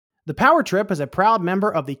The Power Trip is a proud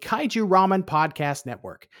member of the Kaiju Ramen Podcast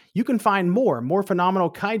Network. You can find more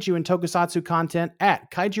phenomenal kaiju and tokusatsu content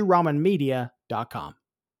at kaijuramenmedia.com.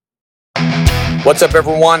 What's up,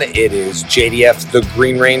 everyone? It is JDF the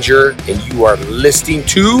Green Ranger, and you are listening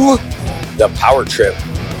to The Power Trip.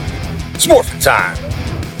 It's morphin' time.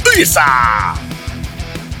 Lisa!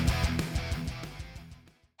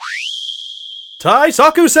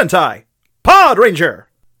 Taisaku Sentai, Pod Ranger.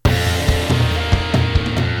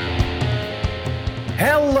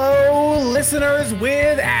 Hello, listeners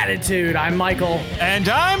with attitude. I'm Michael. And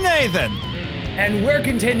I'm Nathan. And we're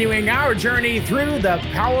continuing our journey through the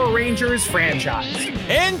Power Rangers franchise.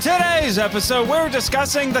 In today's episode, we're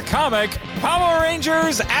discussing the comic Power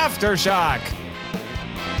Rangers Aftershock.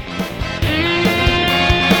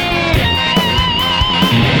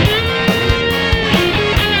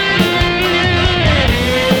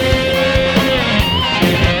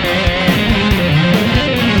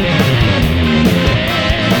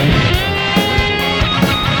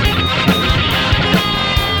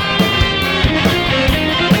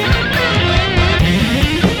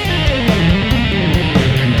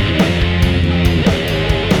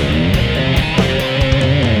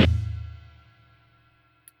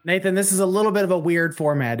 Nathan, this is a little bit of a weird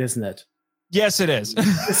format, isn't it? Yes, it is.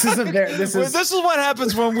 This is what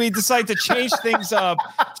happens when we decide to change things up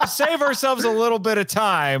to save ourselves a little bit of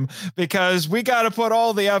time, because we got to put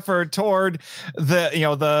all the effort toward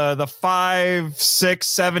the 5, 6,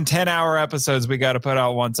 7, 10-hour episodes we got to put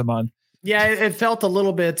out once a month. Yeah, it felt a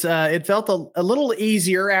little bit. It felt a little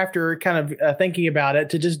easier after kind of thinking about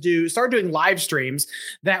it to just start doing live streams.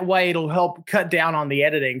 That way, it'll help cut down on the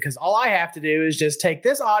editing, because all I have to do is just take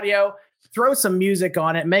this audio, throw some music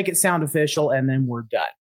on it, make it sound official, and then we're done.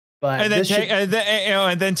 But and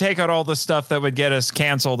then take out all the stuff that would get us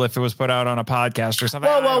canceled if it was put out on a podcast or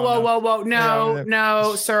something. Whoa!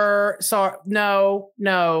 No, sir. Sorry,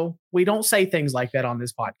 no. We don't say things like that on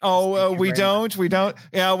this podcast. Oh, we don't.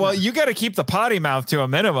 Yeah, well, you got to keep the potty mouth to a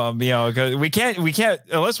minimum, because we can't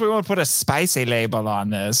unless we want to put a spicy label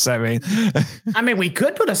on this. I mean, we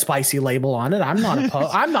could put a spicy label on it. I'm not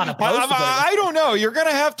opposed. I don't know. You're going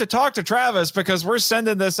to have to talk to Travis, because we're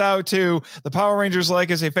sending this out to the Power Rangers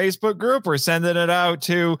Legacy Facebook group. We're sending it out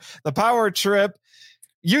to the Power Trip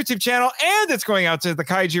YouTube channel, and it's going out to the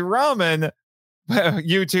Kaiju Ramen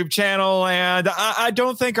YouTube channel, and I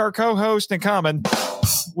don't think our co-host in common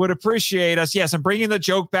would appreciate us. Yes, I'm bringing the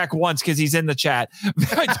joke back once because he's in the chat.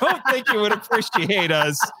 I don't think he would appreciate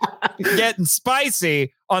us getting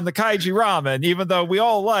spicy on the Kaiju Ramen, even though we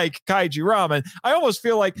all like Kaiju Ramen. I almost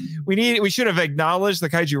feel like we should have acknowledged the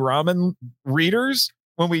Kaiju Ramen readers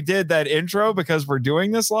when we did that intro, because we're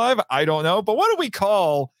doing this live. I don't know, but what do we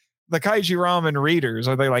call the Kaiju Ramen readers?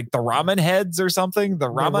 Are they like the ramen heads or something? The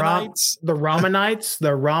ramenites? The ramenites?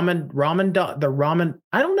 The ramen.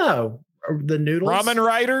 I don't know. The noodles? Ramen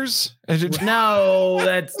writers? No,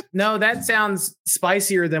 that sounds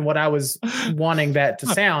spicier than what I was wanting that to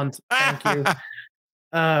sound. Thank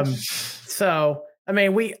you. So, I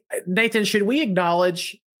mean, Nathan, should we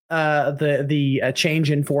acknowledge the change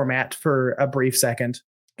in format for a brief second?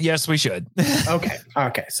 Yes, we should. Okay.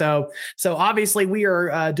 So obviously we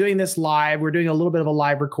are doing this live. We're doing a little bit of a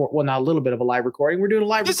live record. Well, not a little bit of a live recording. We're doing a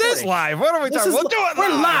live recording. This is live. What are we talking? We'll do it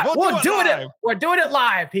live. We're doing it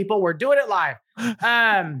live, people. We're doing it live.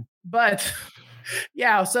 But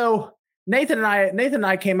yeah, so Nathan and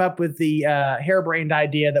I came up with the harebrained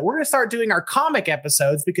idea that we're going to start doing our comic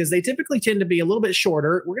episodes, because they typically tend to be a little bit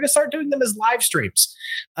shorter. We're going to start doing them as live streams,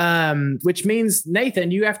 which means,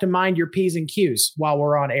 Nathan, you have to mind your P's and Q's while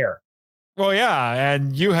we're on air. Well, yeah,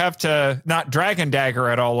 and you have to not dragon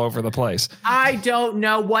dagger it all over the place. I don't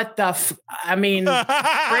know what the frick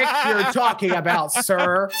you're talking about,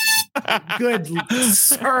 sir. Good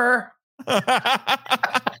sir.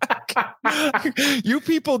 You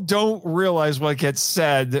people don't realize what gets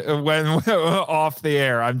said when off the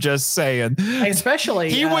air. I'm just saying.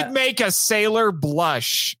 Especially, he would make a sailor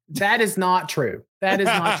blush. That is not true.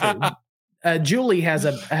 Julie has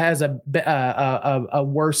a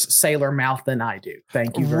worse sailor mouth than I do.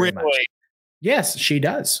 Thank you very much. Yes, she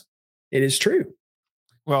does. It is true.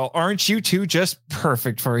 Well, aren't you two just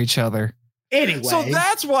perfect for each other? Anyway, so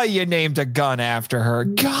that's why you named a gun after her.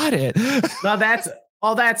 Got it. Well,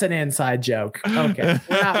 that's an inside joke. Okay,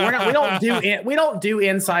 we don't do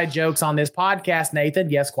inside jokes on this podcast, Nathan.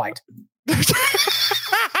 Yes, quite.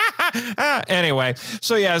 Anyway,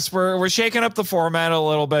 so yes, we're shaking up the format a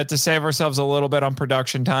little bit to save ourselves a little bit on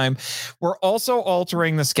production time. We're also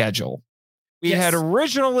altering the schedule. We had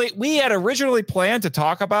originally planned to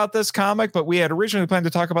talk about this comic, but we had originally planned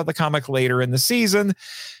to talk about the comic later in the season.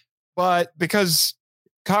 But because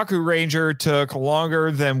Kaku Ranger took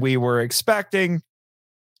longer than we were expecting.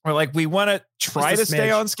 Or like, we want to try to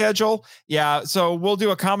stay on schedule. Yeah. So we'll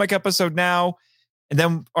do a comic episode now. And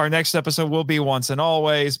then our next episode will be Once and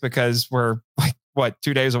Always, because we're like,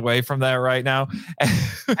 2 days away from that right now.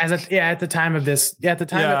 At the time of this,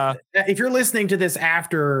 if you're listening to this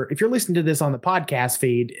if you're listening to this on the podcast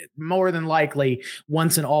feed, more than likely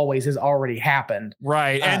Once and Always has already happened.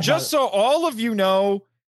 Right. And just so all of you know,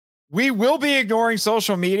 we will be ignoring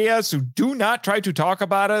social media. So do not try to talk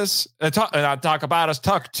about us, talk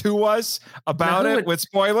to us about it with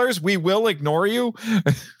spoilers. We will ignore you.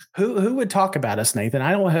 Who would talk about us, Nathan?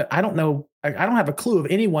 I don't know. I don't have a clue of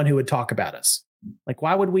anyone who would talk about us. Like,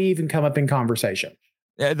 why would we even come up in conversation?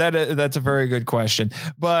 Yeah, that's a very good question.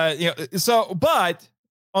 But but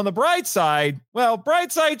on the bright side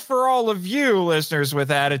for all of you listeners with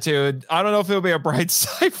attitude, I don't know if it'll be a bright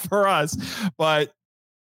side for us, but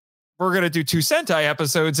we're going to do 2 Sentai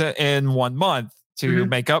episodes in 1 month to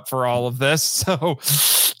make up for all of this. So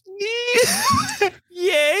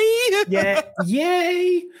yay. Yeah.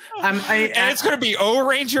 Yay. And it's going to be O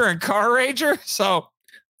Ranger and Car Ranger. So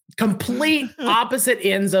complete opposite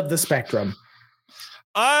ends of the spectrum.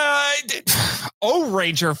 O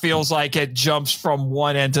Ranger feels like it jumps from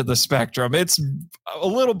one end of the spectrum. It's a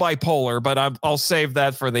little bipolar, but I'll save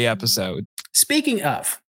that for the episode. Speaking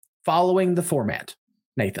of following the format,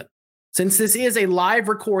 Nathan, since this is a live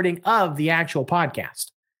recording of the actual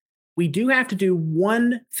podcast, we do have to do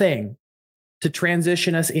one thing to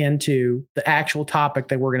transition us into the actual topic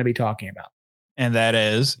that we're going to be talking about. And that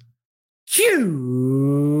is... cue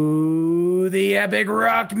the epic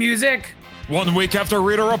rock music. 1 week after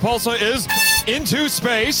Rita Repulsa is into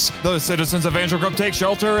space, the citizens of Angel Group take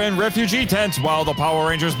shelter in refugee tents while the Power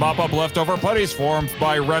Rangers mop up leftover putties formed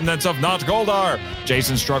by remnants of not Goldar.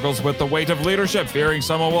 Jason struggles with the weight of leadership, fearing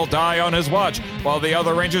someone will die on his watch, while the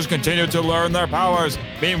other Rangers continue to learn their powers.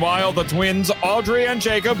 Meanwhile, the twins Audrey and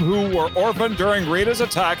Jacob, who were orphaned during Rita's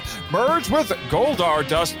attack, merge with Goldar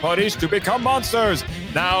dust putties to become monsters.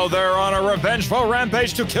 Now they're on a revengeful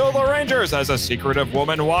rampage to kill the Rangers as a secretive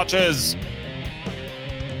woman watches.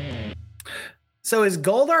 So is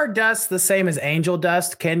Goldar dust the same as angel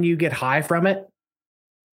dust? Can you get high from it?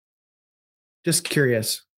 Just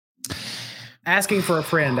curious. Asking for a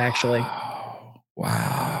friend, actually.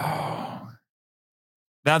 Wow.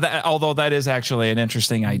 Now that, although that is actually an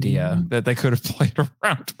interesting idea that they could have played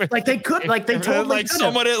around with. Like they totally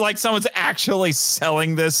someone's actually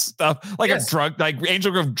selling this stuff. Like a drug, like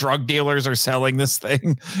Angel Grove drug dealers are selling this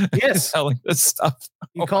thing. Yes. Selling this stuff.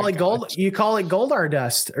 You call it gold. You call it Goldar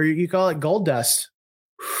dust, or you call it gold dust.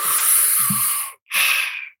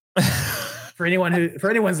 For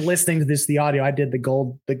anyone's listening to this, the audio, I did the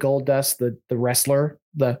gold dust, the wrestler,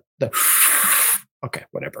 the okay,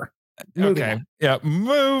 whatever. Moving on. Yeah,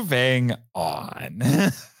 moving on.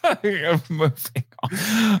 Moving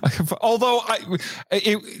on. Although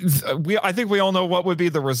I think we all know what would be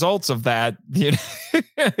the results of that. You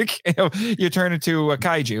turn into a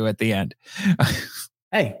kaiju at the end.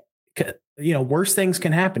 Hey, worse things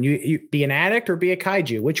can happen. You be an addict or be a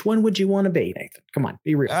kaiju. Which one would you want to be, Nathan? Come on,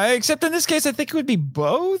 be real. Except in this case, I think it would be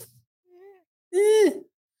both.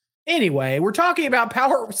 Anyway, we're talking about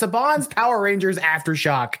Saban's Power Rangers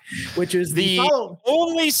Aftershock, which is the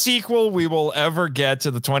only sequel we will ever get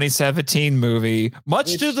to the 2017 movie,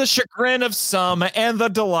 much to the chagrin of some and the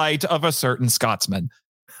delight of a certain Scotsman.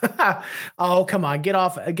 Oh, come on. Get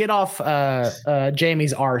off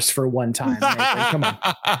Jamie's arse for one time. Nathan. Come on.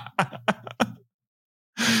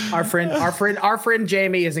 Our friend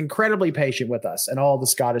Jamie is incredibly patient with us and all the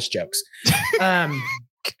Scottish jokes.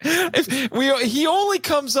 He only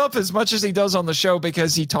comes up as much as he does on the show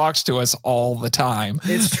because he talks to us all the time.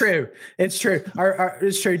 It's true. It's true.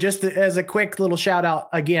 It's true. Just as a quick little shout out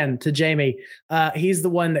again to Jamie. He's the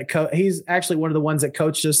one that he's actually one of the ones that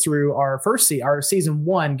coached us through our season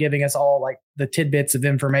 1, giving us all like the tidbits of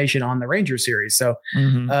information on the Ranger series. So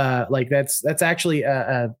that's actually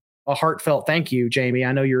a heartfelt thank you, Jamie.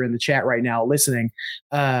 I know you're in the chat right now listening.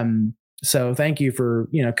 So thank you for,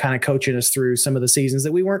 kind of coaching us through some of the seasons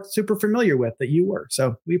that we weren't super familiar with that you were.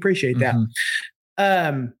 So we appreciate that.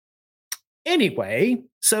 Anyway,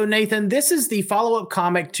 so Nathan, this is the follow-up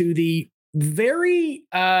comic to the very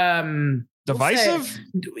divisive.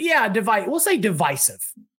 We'll say divisive.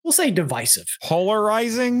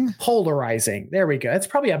 Polarizing. There we go. That's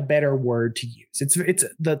probably a better word to use. It's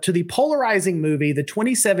the polarizing movie, the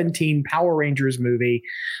 2017 Power Rangers movie.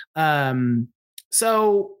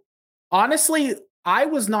 So honestly, I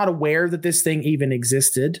was not aware that this thing even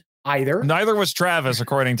existed either. Neither was Travis,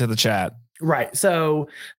 according to the chat. Right. So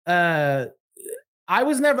I I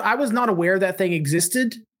was not aware that thing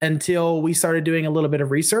existed until we started doing a little bit of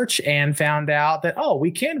research and found out that, oh,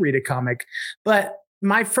 we can read a comic. But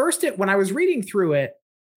when I was reading through it,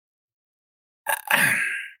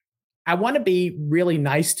 I want to be really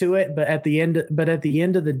nice to it, but at the end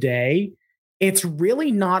of the day, it's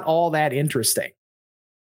really not all that interesting.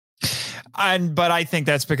 But I think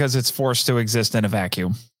that's because it's forced to exist in a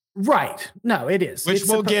vacuum. Right. No, it is. Which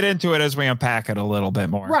we'll get into it as we unpack it a little bit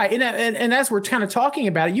more. Right. And as we're kind of talking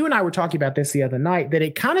about it, you and I were talking about this the other night, that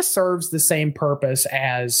it kind of serves the same purpose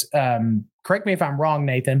as, correct me if I'm wrong,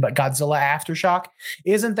 Nathan, but Godzilla Aftershock.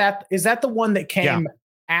 Is that the one that came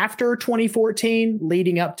after 2014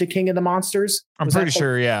 leading up to King of the Monsters? I'm pretty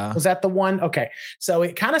sure. Yeah. Was that the one? Okay. So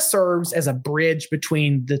it kind of serves as a bridge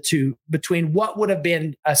between the two, between what would have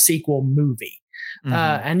been a sequel movie. Mm-hmm.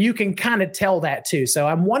 And you can kind of tell that too. So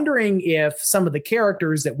I'm wondering if some of the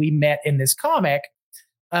characters that we met in this comic,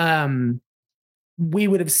 we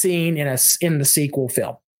would have seen in the sequel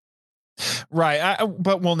film. Right.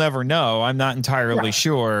 But we'll never know. I'm not entirely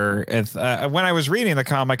sure if, when I was reading the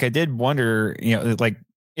comic, I did wonder, like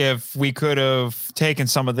if we could have taken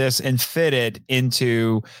some of this and fit it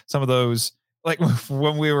into some of those, like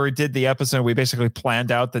when we did the episode, we basically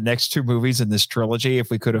planned out the next two movies in this trilogy.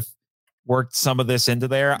 If we could have worked some of this into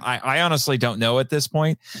there. I honestly don't know at this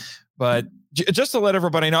point, but just to let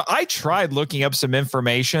everybody know, I tried looking up some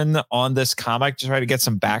information on this comic to try to get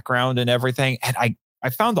some background and everything. And I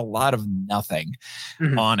found a lot of nothing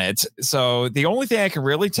on it. So the only thing I can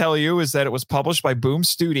really tell you is that it was published by Boom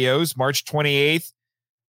Studios, March 28th,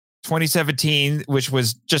 2017, which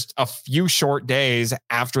was just a few short days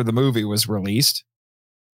after the movie was released.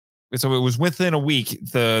 So it was within a week,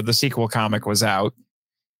 the sequel comic was out.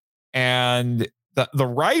 And the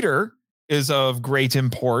writer is of great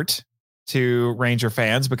import to Ranger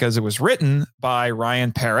fans because it was written by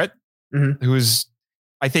Ryan Parrott, who's,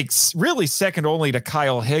 I think, really second only to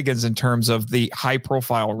Kyle Higgins in terms of the high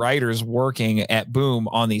profile writers working at Boom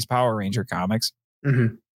on these Power Ranger comics.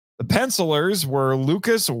 The pencilers were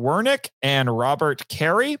Lucas Wernick and Robert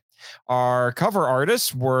Carey. Our cover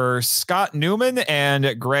artists were Scott Newman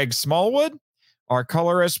and Greg Smallwood. Our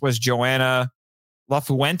colorist was Joanna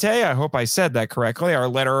LaFuente. I hope I said that correctly. Our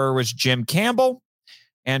letterer was Jim Campbell.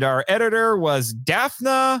 And our editor was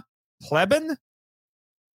Daphna Plebe?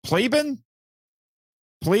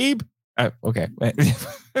 Okay.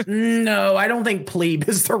 No, I don't think plebe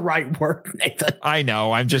is the right word, Nathan. I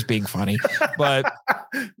know. I'm just being funny. But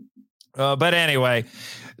anyway,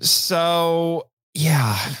 so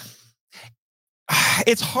yeah.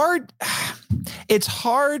 It's hard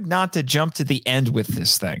not to jump to the end with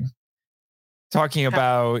this thing. Talking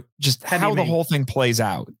about just how the whole thing plays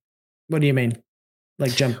out. What do you mean?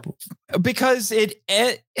 Like jump? Because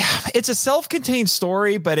it's a self-contained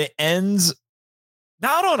story, but it ends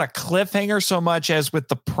not on a cliffhanger so much as with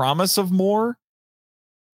the promise of more.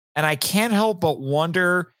 And I can't help but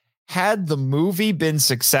wonder, had the movie been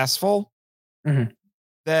successful,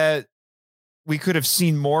 that we could have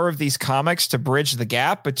seen more of these comics to bridge the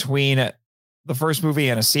gap between the first movie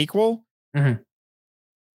and a sequel.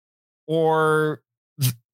 Or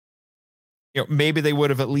maybe they would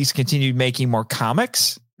have at least continued making more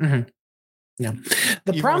comics. Yeah.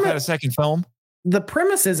 The premise had a second film. The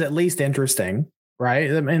premise is at least interesting,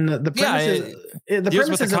 right? I mean, the premise is the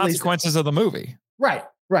premise is the consequences of the movie. Right.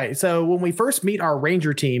 So when we first meet our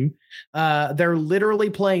Ranger team, they're literally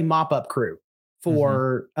playing mop-up crew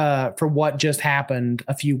for what just happened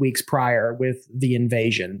a few weeks prior with the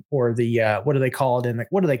invasion, or the what do they call it in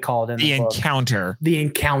the encounter? The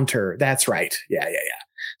encounter. That's right. Yeah.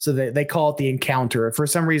 So they call it the encounter. For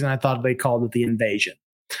some reason, I thought they called it the invasion,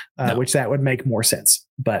 which that would make more sense.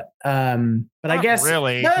 But I guess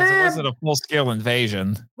really, because it wasn't a full scale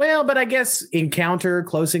invasion. Well, but I guess encounter,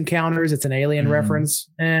 close encounters. It's an alien reference.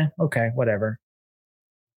 Okay, whatever.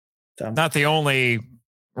 So not the only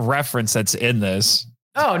reference that's in this.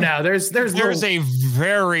 Oh no, there's a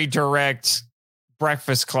very direct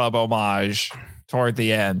Breakfast Club homage toward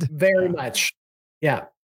the end. Very much. Yeah.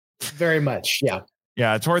 Very much. Yeah.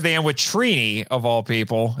 Yeah, toward the end with Trini of all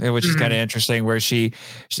people, which is kind of interesting, where they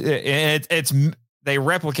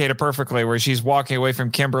replicate it perfectly, where she's walking away from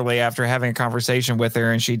Kimberly after having a conversation with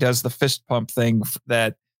her, and she does the fist pump thing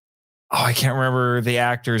that, I can't remember the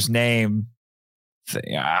actor's name.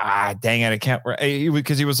 Dang it, I can't,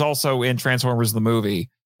 because he was also in Transformers the movie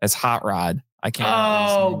as Hot Rod. I can't.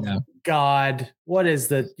 Oh God, what is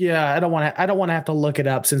the? Yeah, I don't want to have to look it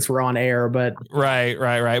up since we're on air. But right.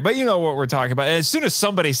 But you know what we're talking about. As soon as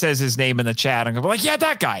somebody says his name in the chat, I'm gonna be like, yeah,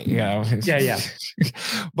 that guy. Yeah.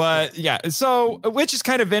 But yeah, so which is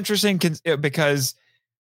kind of interesting because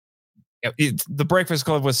The Breakfast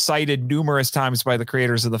Club was cited numerous times by the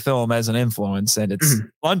creators of the film as an influence, and it's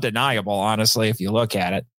undeniable, honestly, if you look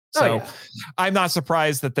at it. So I'm not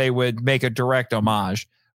surprised that they would make a direct homage,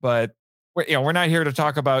 but we're not here to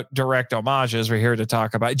talk about direct homages. We're here to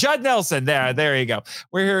talk about Judd Nelson. There you go.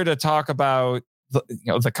 We're here to talk about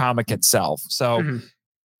the comic itself. So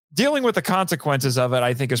dealing with the consequences of it,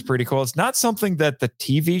 I think, is pretty cool. It's not something that the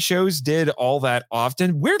TV shows did all that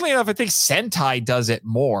often. Weirdly enough, I think Sentai does it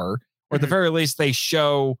more, or at the very least, they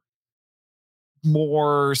show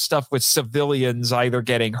more stuff with civilians either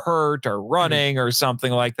getting hurt or running or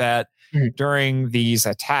something like that during these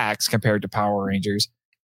attacks compared to Power Rangers.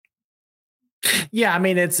 Yeah, I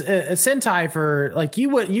mean, it's a Sentai for like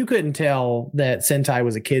you couldn't tell that Sentai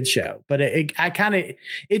was a kid's show, but it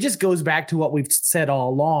just goes back to what we've said all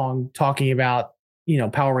along, talking about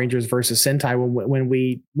Power Rangers versus Sentai. When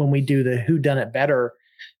we do the Who Done It Better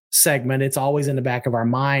segment, it's always in the back of our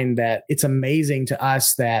mind that it's amazing to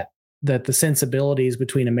us that the sensibilities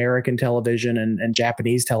between American television and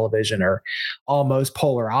Japanese television are almost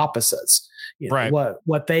polar opposites. Right.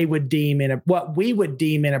 What they would deem what we would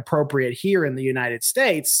deem inappropriate here in the United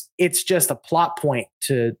States, it's just a plot point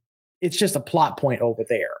over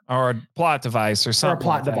there, or a plot device or something. Or a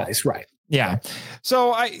plot device, right? Yeah.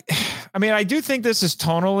 So I mean, I do think this is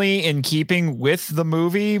tonally in keeping with the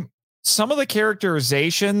movie. Some of the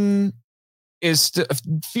characterization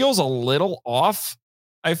feels a little off.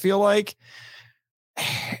 I feel like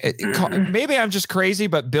maybe I'm just crazy,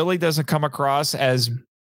 but Billy doesn't come across as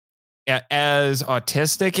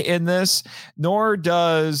autistic in this, nor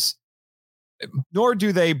do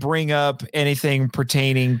they bring up anything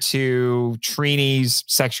pertaining to Trini's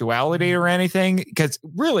sexuality or anything, because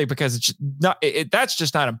it's not, that's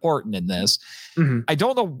just not important in this. I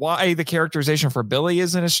don't know why the characterization for Billy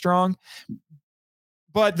isn't as strong,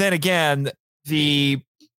 but then again,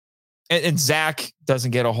 and Zach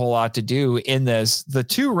doesn't get a whole lot to do in this. The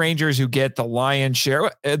two Rangers who get the lion's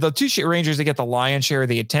share, Rangers that get the lion's share of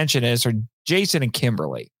the attention are Jason and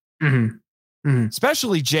Kimberly,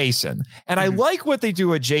 especially Jason. And I like what they do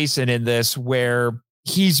with Jason in this, where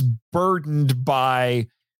he's burdened by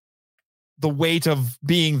the weight of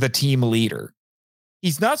being the team leader.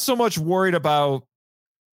 He's not so much worried about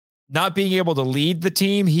not being able to lead the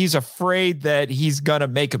team. He's afraid that he's going to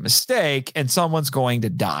make a mistake and someone's going to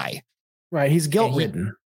die. Right. He's guilt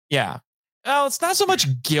ridden. Yeah. Well, it's not so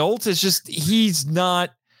much guilt. It's just, he's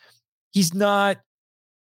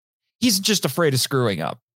just afraid of screwing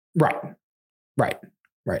up. Right.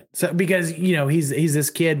 So, because, he's this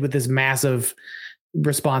kid with this massive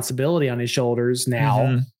responsibility on his shoulders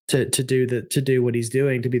now to do what he's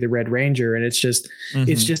doing, to be the Red Ranger. And it's just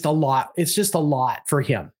a lot. It's just a lot for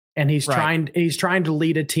him. And he's trying to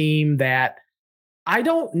lead a team that I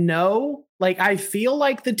don't know. Like, I feel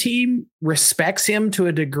like the team respects him to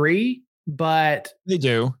a degree, but they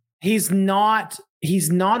do. He's not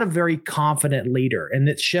a very confident leader, and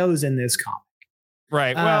it shows in this comic.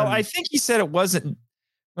 Right. Well, I think he said it wasn't. I'm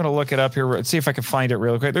going to look it up here. Let's see if I can find it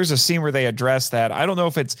real quick. There's a scene where they address that. I don't know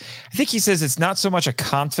if I think he says it's not so much a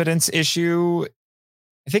confidence issue.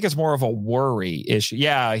 I think it's more of a worry issue.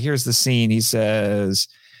 Yeah. Here's the scene. He says,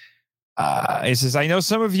 I know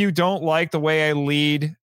some of you don't like the way I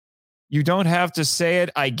lead. You don't have to say it.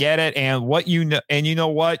 I get it. And you know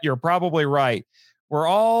what? You're probably right. We're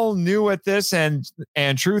all new at this, and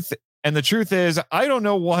the truth is, I don't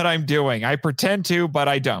know what I'm doing. I pretend to, but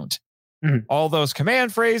I don't. All those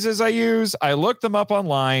command phrases I use, I looked them up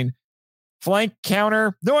online. Flank,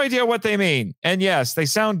 counter, no idea what they mean. And yes, they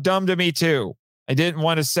sound dumb to me too. I didn't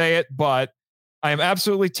want to say it, but I am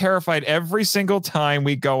absolutely terrified every single time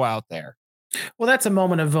we go out there. Well, that's a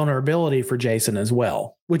moment of vulnerability for Jason as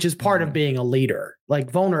well, which is part of being a leader.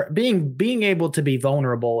 Like being able to be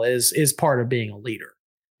vulnerable is part of being a leader.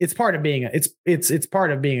 It's part of being it's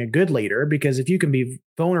part of being a good leader, because if you can be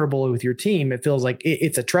vulnerable with your team, it feels like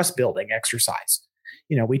it's a trust building exercise.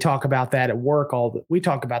 We talk about that at work. We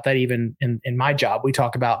talk about that even in my job. We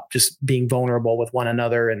talk about just being vulnerable with one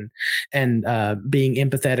another and being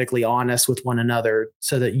empathetically honest with one another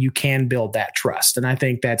so that you can build that trust. And I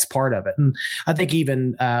think that's part of it. And I think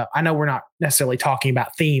even, I know we're not necessarily talking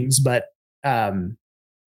about themes, but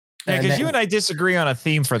because you and I disagree on a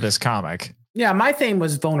theme for this comic. Yeah. My theme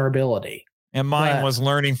was vulnerability. And mine was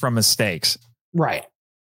learning from mistakes. Right.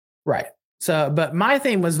 So, but my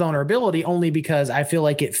theme was vulnerability only because I feel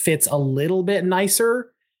like it fits a little bit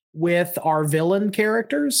nicer with our villain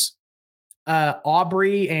characters,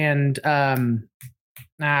 Aubrey and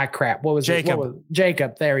crap. What was Jacob?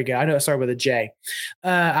 Jacob. There we go. I know it started with a J.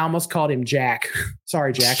 I almost called him Jack.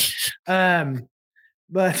 Sorry, Jack.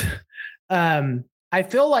 But I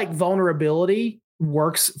feel like vulnerability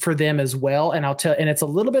works for them as well. And it's a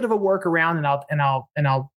little bit of a workaround, and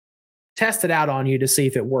I'll test it out on you to see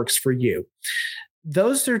if it works for you.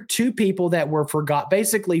 Those are two people that were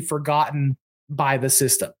basically forgotten by the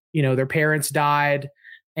system. Their parents died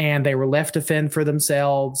and they were left to fend for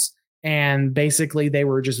themselves. And basically they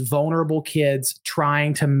were just vulnerable kids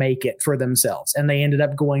trying to make it for themselves. And they ended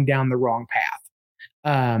up going down the wrong path.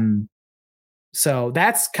 So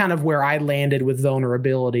that's kind of where I landed with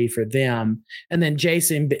vulnerability for them. And then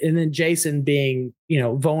Jason being,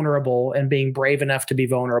 vulnerable and being brave enough to be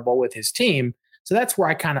vulnerable with his team. So that's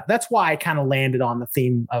why I kind of landed on the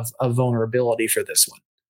theme of vulnerability for this one.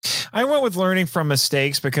 I went with learning from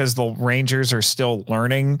mistakes because the Rangers are still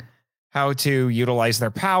learning how to utilize their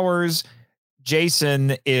powers.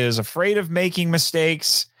 Jason is afraid of making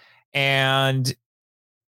mistakes, and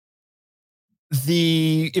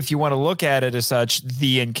if you want to look at it as such,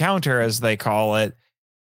 the encounter, as they call it,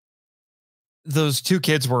 those two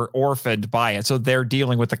kids were orphaned by it. So they're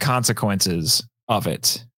dealing with the consequences of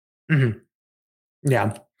it. Mm-hmm.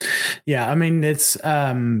 Yeah. Yeah. I mean, it's,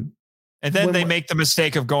 and then they make the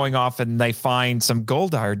mistake of going off and they find some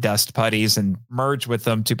Goldar dust putties and merge with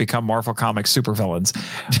them to become Marvel Comics supervillains.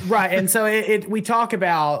 Right. And so we talk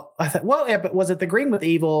about, was it the Green with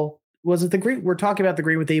Evil? We're talking about the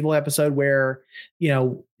Green with Evil episode where,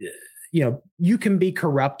 you can be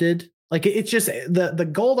corrupted. Like it's just the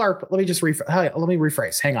Goldar. Let me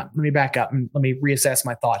rephrase. Hang on. Let me back up and let me reassess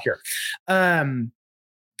my thought here.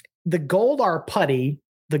 The Goldar putty,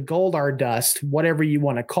 the Goldar dust, whatever you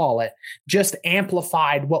want to call it, just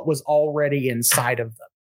amplified what was already inside of them.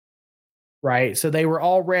 Right. So they were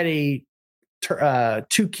already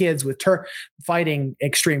two kids with fighting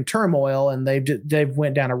extreme turmoil, and they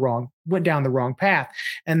went down the wrong path,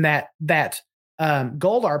 and that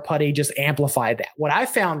Goldar putty just amplified that. What I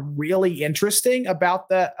found really interesting about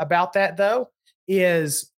that though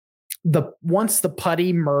is once the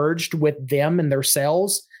putty merged with them and their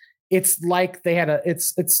cells, it's like they had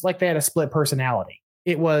a split personality.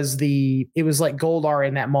 It was like Goldar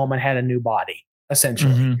in that moment had a new body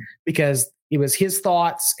essentially, because it was his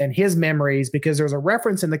thoughts and his memories, because there's a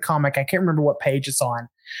reference in the comic. I can't remember what page it's on,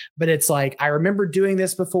 but it's like, I remember doing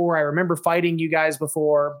this before. I remember fighting you guys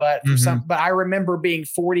before, but but I remember being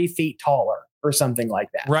 40 feet taller or something like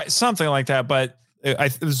that. Right. Something like that. But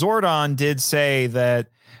Zordon did say that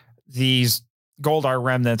these Goldar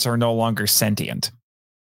remnants are no longer sentient.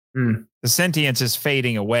 The sentience is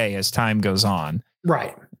fading away as time goes on.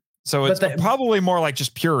 Right. So it's probably more like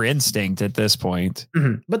just pure instinct at this point.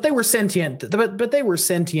 But they were sentient. But they were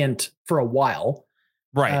sentient for a while,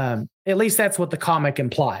 right? At least that's what the comic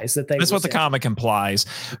implies. That's what the comic implies.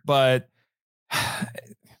 But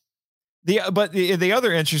the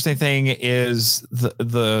other interesting thing is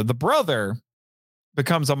the brother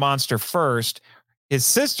becomes a monster first. His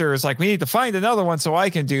sister is like, we need to find another one so I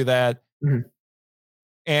can do that,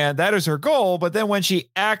 and that is her goal. But then when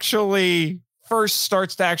she actually first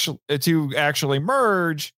starts to actually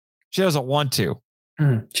merge, she doesn't want to.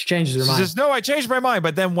 She changes her mind. She says, no, I changed my mind.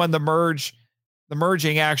 But then when the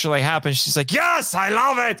merging actually happens, she's like, yes, I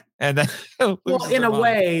love it. And then well, in a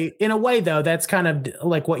way though, that's kind of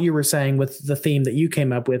like what you were saying with the theme that you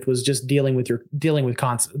came up with, was just dealing with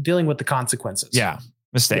the consequences. Yeah.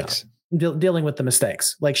 Mistakes. Yeah. Dealing with the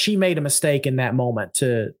mistakes. Like she made a mistake in that moment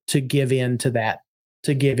to give in to that,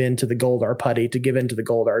 to give in to the Goldar putty, to give in to the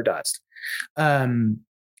Goldar dust.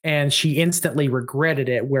 And she instantly regretted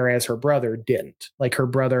it, whereas her brother didn't. Like her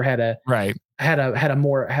brother had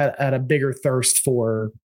a bigger thirst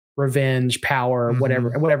for revenge, power,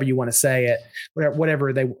 whatever you want to say it, whatever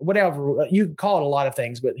you call it, a lot of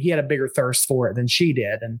things, but he had a bigger thirst for it than she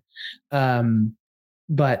did. And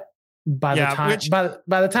but by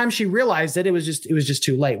the time she realized it, it was just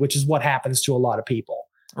too late, which is what happens to a lot of people.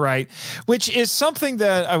 Right. Which is something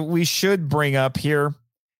that we should bring up here.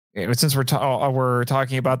 Since we're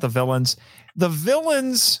talking about the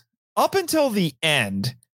villains up until the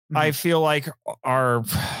end, I feel like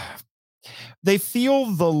they feel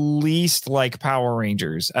the least like Power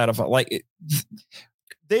Rangers out of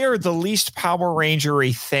they are the least Power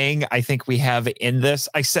Ranger-y thing I think we have in this.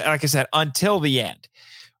 Like I said, until the end,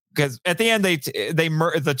 because at the end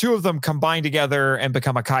the two of them combine together and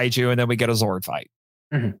become a kaiju, and then we get a Zord fight.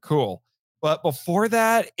 Cool. But before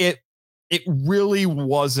that, it really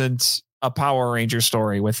wasn't a Power Ranger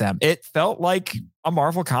story with them. It felt like a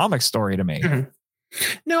Marvel Comics story to me.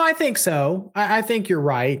 No, I think so. I think you're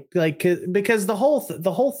right. Like, because the whole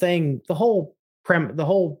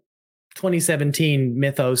 2017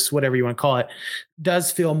 mythos, whatever you want to call it,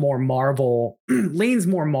 does feel more Marvel, leans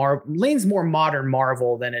more modern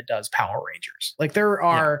Marvel than it does Power Rangers. Like there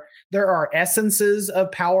are essences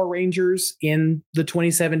of Power Rangers in the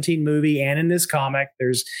 2017 movie and in this comic.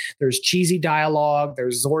 There's cheesy dialogue,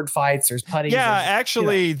 there's Zord fights, there's putties. Yeah,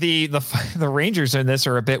 actually, the Rangers in this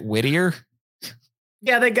are a bit wittier.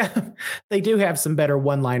 Yeah, they do have some better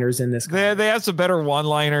one-liners in this. They have some better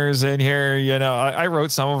one-liners in here. You know, I wrote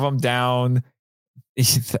some of them down.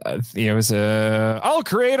 It was I'll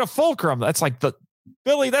create a fulcrum. That's like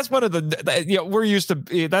Billy. That's one of we're used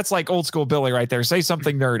to. That's like old school Billy right there. Say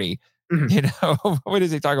something nerdy. Mm-hmm. You know, what is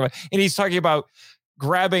he talking about? And he's talking about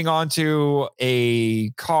grabbing onto a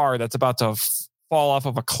car that's about to fall off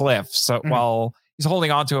of a cliff. So while he's holding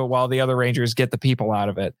onto it while the other Rangers get the people out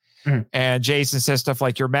of it. Mm-hmm. And Jason says stuff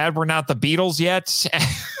like, "You're mad we're not the Beatles yet."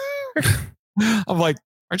 I'm like,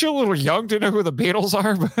 aren't you a little young to know who the Beatles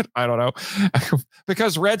are? But I don't know.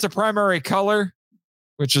 Because red's a primary color,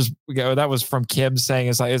 which is, that was from Kim saying,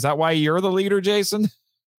 is that why you're the leader, Jason?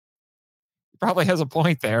 He probably has a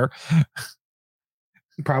point there.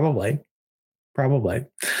 Probably.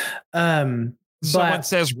 Someone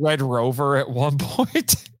says Red Rover at one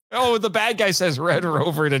point. Oh, the bad guy says Red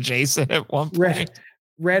Rover to Jason at one point.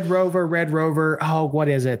 Red Rover. Oh, what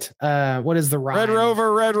is it? What is the rhyme?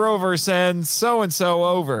 Red Rover sends so-and-so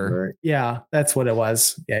over. Yeah, that's what it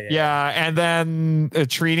was. Yeah. And then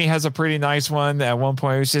Trini has a pretty nice one at one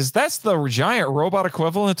point, which is, that's the giant robot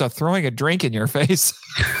equivalent to throwing a drink in your face.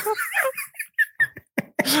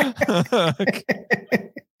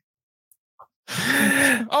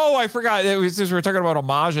 Oh, I forgot. It was just, we were talking about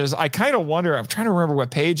homages. I kind of wonder, I'm trying to remember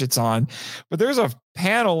what page it's on, but there's a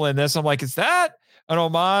panel in this. I'm like, is that an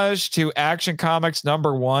homage to Action Comics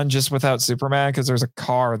 #1, just without Superman? Because there's a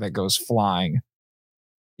car that goes flying.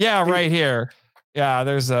 Yeah, right here. Yeah,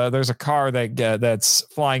 there's a car that's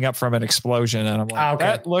flying up from an explosion, and I'm like,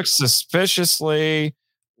 that looks suspiciously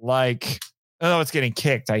like, oh, it's getting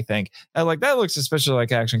kicked, I think. And like, that looks suspiciously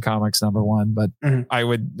like Action Comics #1, but I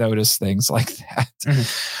would notice things like that.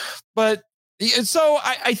 But so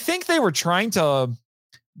I think they were trying to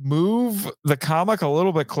move the comic a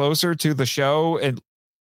little bit closer to the show, and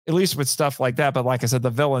at least with stuff like that. But like I said, the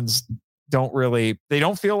villains don't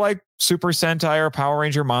feel like Super Sentai or Power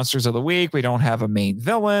Ranger Monsters of the Week. We don't have a main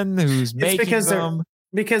villain who's making them.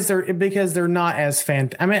 Because they're not as I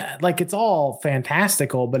mean, like, it's all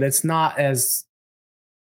fantastical, but it's not as,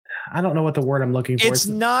 I don't know what the word I'm looking for. It's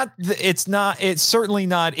certainly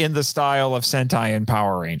not in the style of Sentai and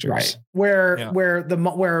Power Rangers. Right.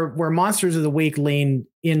 Where Monsters of the Week lean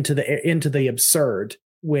into the absurd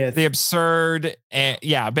with the absurd, and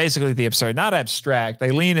basically the absurd, not abstract.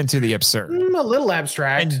 They lean into the absurd. A little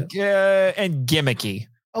abstract and gimmicky.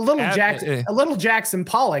 A little Jackson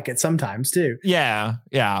Pollock at sometimes too. Yeah.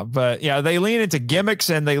 But they lean into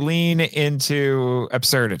gimmicks and they lean into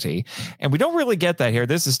absurdity. And we don't really get that here.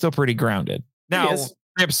 This is still pretty grounded. Now,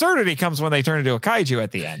 the absurdity comes when they turn into a kaiju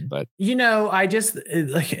at the end. But, I just,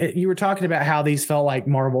 like, you were talking about how these felt like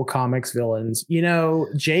Marvel Comics villains.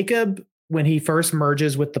 Jacob, when he first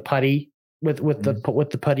merges with the putty, with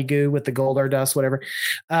the putty goo, with the Goldar dust, whatever.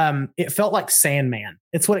 It felt like Sandman.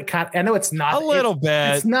 It's what it kind of, I know it's not a little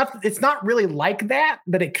bit. It's not really like that,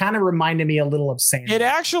 but it kind of reminded me a little of Sandman. It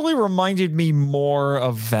actually reminded me more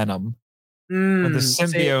of Venom. When the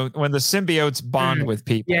symbiotes bond with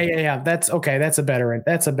people. Yeah. That's okay. That's a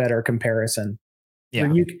better comparison.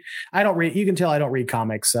 Yeah. You can tell I don't read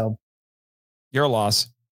comics, so your loss.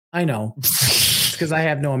 I know. Because I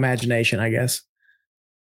have no imagination, I guess.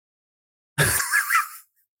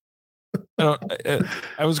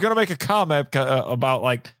 I was going to make a comment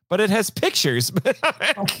about but it has pictures.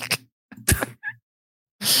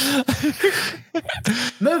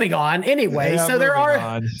 Moving on. Anyway, there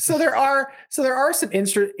are some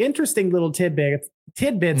interesting little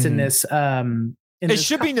tidbits in this. It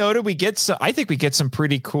should be noted I think we get some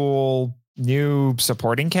pretty cool new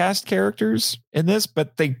supporting cast characters in this,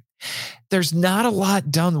 but there's not a lot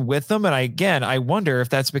done with them. And I wonder if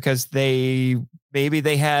that's because they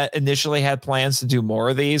had initially had plans to do more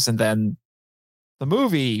of these, and then the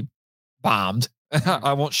movie bombed.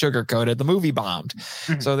 I won't sugarcoat it. The movie bombed.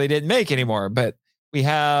 So they didn't make anymore. But we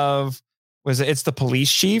have, it's the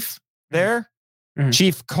police chief there,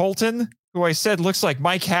 Chief Colton, who I said looks like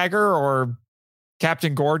Mike Hagger or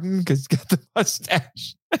Captain Gordon because he's got the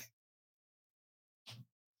mustache.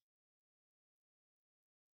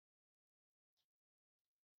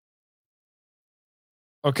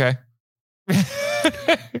 Okay.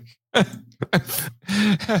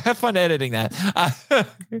 Have fun editing that.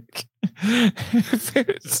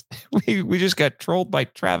 We just got trolled by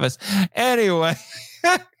Travis. Anyway.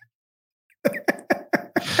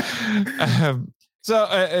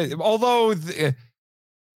 Although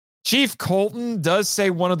Chief Colton does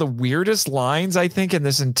say one of the weirdest lines, I think, in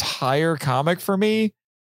this entire comic for me,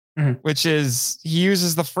 which is he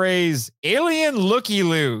uses the phrase alien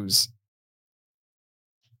looky-loos.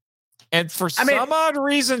 And for some odd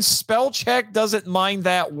reason, spell check doesn't mind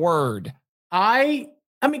that word. I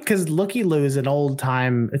mean, because looky-loo is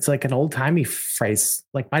it's like an old-timey phrase.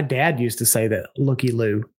 Like my dad used to say that,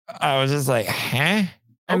 looky-loo. I was just like, huh?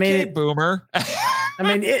 Boomer.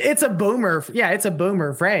 It's a boomer. Yeah, it's a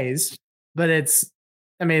boomer phrase, but it's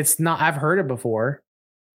not, I've heard it before.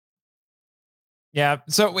 Yeah.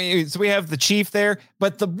 So we have the chief there,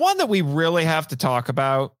 but the one that we really have to talk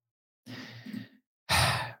about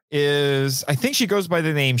is, I think she goes by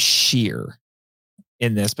the name Sheer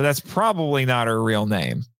in this, but that's probably not her real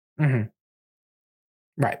name. Mm-hmm.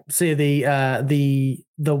 Right. See, the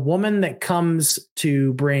woman that comes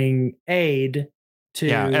to bring aid to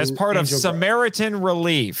as part Angel of Samaritan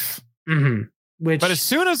Relief. Mm-hmm. But as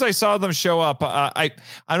soon as I saw them show up, I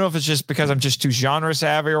don't know if it's just because I'm just too genre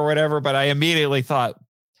savvy or whatever, but I immediately thought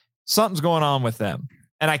something's going on with them.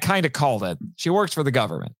 And I kind of called it. She works for the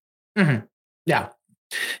government. Mm-hmm. Yeah.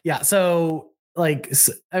 Yeah. So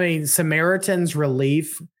Samaritan's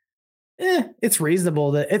Relief, it's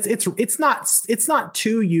reasonable that it's not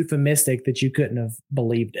too euphemistic that you couldn't have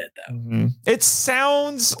believed it though. Mm-hmm. It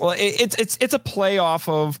sounds it's a play off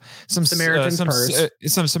of some Samaritan's Purse,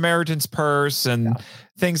 some Samaritan's Purse and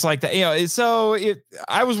things like that. So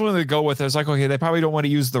I was willing to go with it. I was like, okay, they probably don't want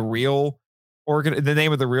to use the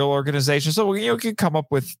name of the real organization. So we can come up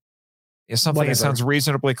with something that sounds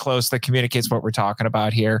reasonably close that communicates what we're talking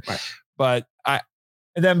about here. Right. But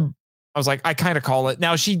I was like, I kind of call it.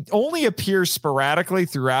 Now, she only appears sporadically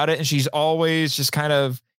throughout it, and she's always just kind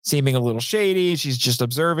of seeming a little shady. She's just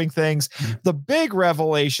observing things. Mm-hmm. The big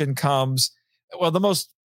revelation comes, the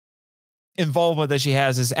most involvement that she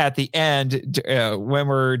has is at the end when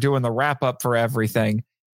we're doing the wrap up for everything.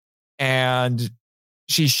 And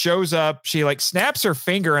she shows up, she snaps her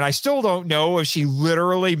finger, and I still don't know if she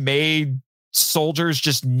literally made soldiers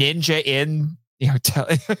just ninja in.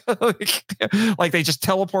 Like they just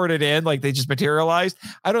teleported in, like they just materialized.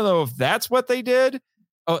 I don't know if that's what they did.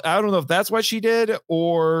 I don't know if that's what she did,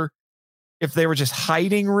 or if they were just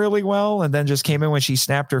hiding really well and then just came in when she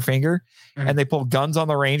snapped her finger. Mm-hmm. And they pulled guns on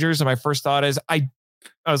the Rangers. And my first thought is, I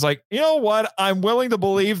was like, you know what? I'm willing to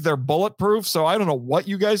believe they're bulletproof. So I don't know what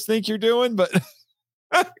you guys think you're doing, but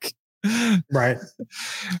right.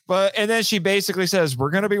 And then she basically says, we're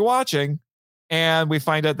going to be watching. And we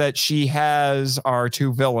find out that she has our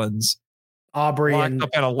two villains, Aubrey, locked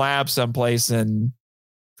up in a lab someplace, and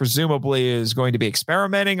presumably is going to be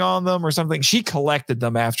experimenting on them or something. She collected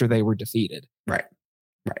them after they were defeated. Right.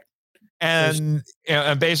 And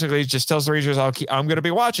basically just tells the Rangers, I'm going to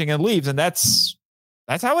be watching, and leaves. And that's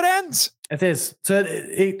how it ends. It is. So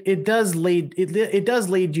it does lead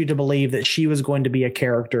you to believe that she was going to be a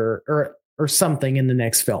character or something in the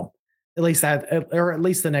next film, at least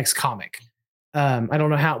the next comic. We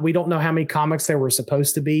don't know how many comics there were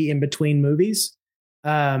supposed to be in between movies.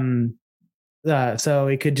 So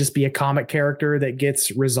it could just be a comic character that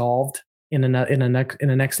gets resolved in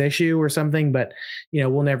a next issue or something, but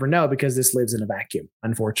we'll never know because this lives in a vacuum,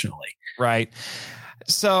 unfortunately. Right.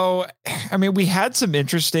 So, we had some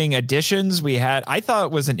interesting additions. I thought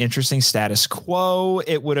it was an interesting status quo.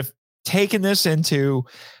 It would have taken this into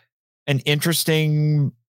an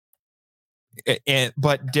interesting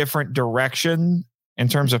but different direction in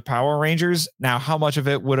terms of Power Rangers. Now, how much of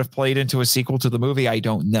it would have played into a sequel to the movie, I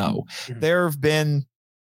don't know. Mm-hmm. There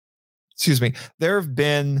have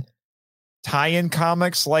been tie-in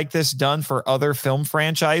comics like this done for other film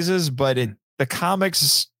franchises, but the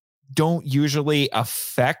comics don't usually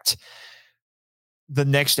affect the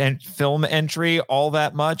next film entry all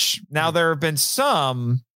that much. Now, there have been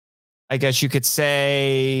some, I guess you could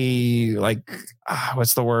say,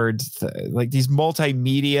 what's the word? Like these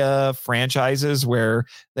multimedia franchises where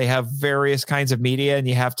they have various kinds of media and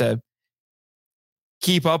you have to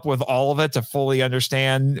keep up with all of it to fully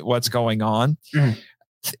understand what's going on. Mm.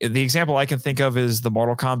 The example I can think of is the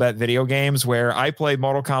Mortal Kombat video games, where I played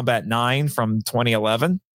Mortal Kombat 9 from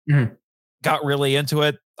 2011. Mm. Got really into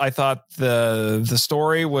it. I thought the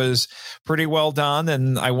story was pretty well done,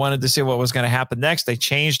 and I wanted to see what was going to happen next. They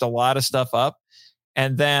changed a lot of stuff up.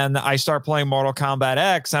 And then I start playing Mortal Kombat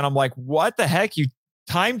X, and I'm like, what the heck? You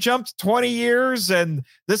time jumped 20 years, and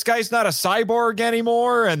this guy's not a cyborg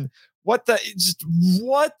anymore. And what the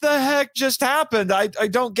heck just happened? I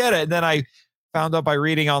don't get it. And then I found out by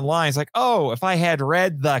reading online, it's like, oh, if I had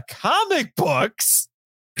read the comic books,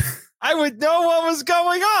 I would know what was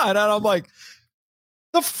going on. And I'm like,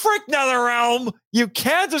 the frick NetherRealm, you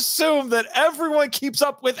can't assume that everyone keeps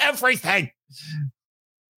up with everything.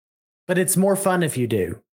 But it's more fun if you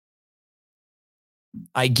do.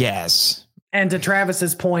 I guess. And to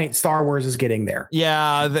Travis's point, Star Wars is getting there.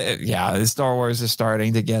 Yeah, Star Wars is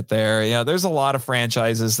starting to get there. Yeah, there's a lot of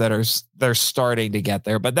franchises they're starting to get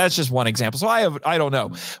there, but that's just one example. So I don't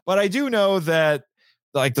know, but I do know that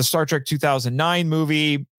like the Star Trek 2009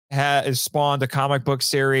 movie has spawned a comic book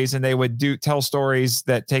series, and they would tell stories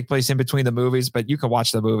that take place in between the movies, but you can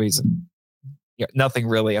watch the movies and nothing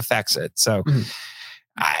really affects it. So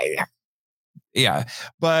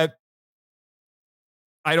but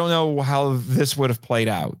I don't know how this would have played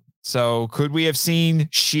out. So could we have seen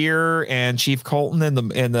Sheer and Chief Colton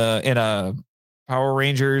in a Power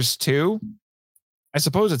Rangers 2? I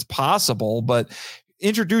suppose it's possible, but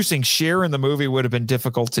introducing Sheer in the movie would have been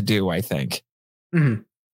difficult to do, I think. Mm-hmm.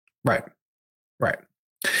 Right.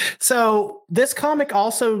 So this comic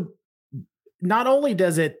also, not only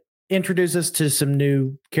does it introduce us to some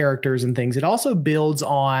new characters and things, it also builds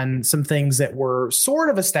on some things that were sort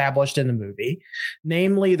of established in the movie,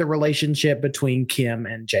 namely the relationship between Kim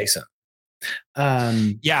and Jason.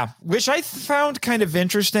 Which I found kind of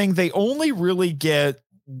interesting. They only really get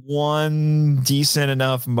one decent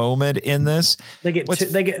enough moment in this. They get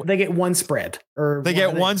one spread, or they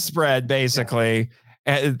get one spread basically. Yeah.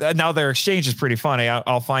 And now their exchange is pretty funny.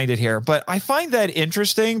 I'll find it here, but I find that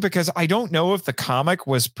interesting because I don't know if the comic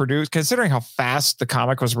was produced, considering how fast the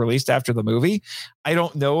comic was released after the movie. I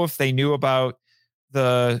don't know if they knew about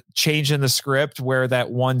the change in the script where that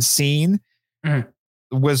one scene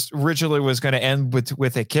was originally going to end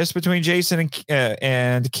with a kiss between Jason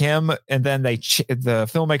and Kim, and then the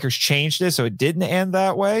filmmakers changed it so it didn't end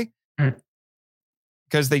that way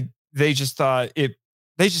because they just thought they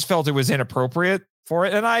just felt it was inappropriate for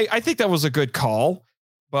it. And I think that was a good call,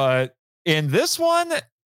 but in this one,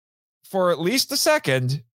 for at least a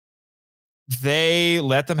second, they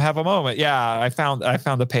let them have a moment. Yeah, I found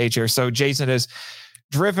the page here. So Jason has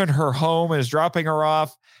driven her home and is dropping her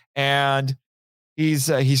off, and he's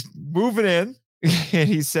moving in, and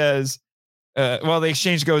he says, the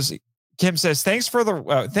exchange goes. Kim says, "Thanks for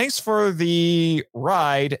the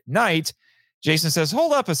ride, night." Jason says,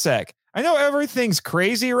 "Hold up a sec. I know everything's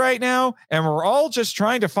crazy right now, and we're all just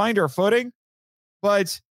trying to find our footing,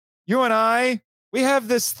 but you and I, we have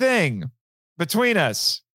this thing between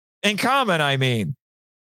us in common, I mean."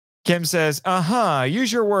 Kim says,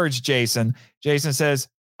 use your words, Jason. Jason says,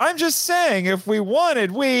 "I'm just saying, if we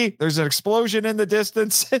wanted, there's an explosion in the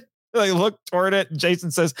distance." They look toward it, and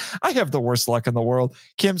Jason says, "I have the worst luck in the world."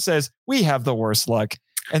 Kim says, "We have the worst luck."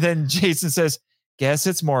 And then Jason says, "Guess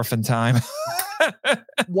it's morphin' time."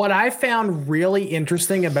 What I found really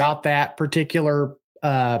interesting about that particular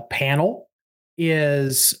panel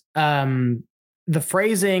is the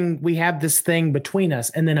phrasing, "we have this thing between us,"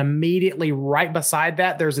 and then immediately right beside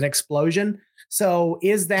that, there's an explosion. So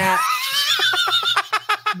is that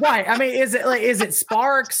right? I mean, is it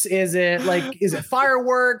sparks? Is it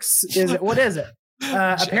fireworks? What is it?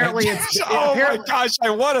 Apparently it's my gosh,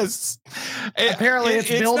 I want to apparently it's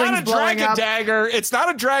buildings not a blowing dragon up. Dagger. It's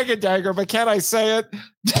not a dragon dagger, but can I say it?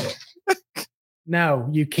 No,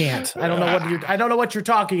 you can't. I don't know what you're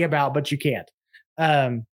talking about, but you can't.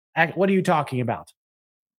 What are you talking about?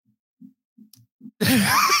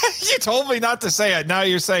 You told me not to say it. Now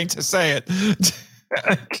you're saying to say it.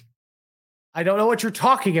 I don't know what you're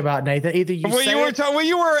talking about, Nathan. Either you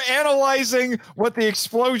were analyzing what the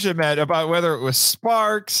explosion meant, about whether it was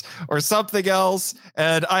sparks or something else,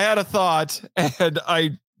 and I had a thought, and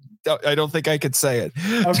I don't think I could say it.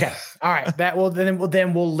 Okay, all right.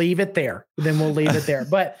 Then we'll leave it there.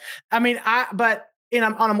 But I mean,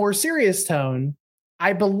 on a more serious tone,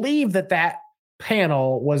 I believe that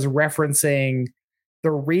panel was referencing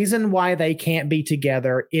the reason why they can't be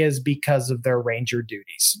together is because of their Ranger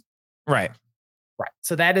duties. Right.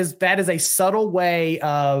 So that is a subtle way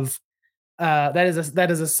of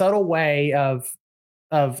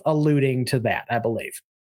of alluding to that, I believe.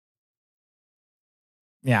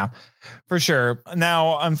 Yeah, for sure.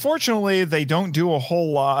 Now, unfortunately, they don't do a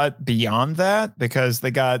whole lot beyond that because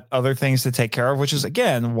they got other things to take care of, which is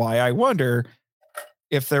again why I wonder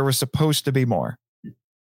if there was supposed to be more.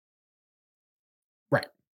 Right.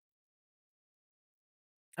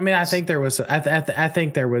 I mean, I think there was. I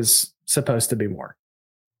think there was supposed to be more.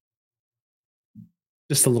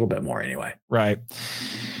 Just a little bit more, anyway. Right.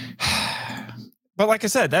 But like I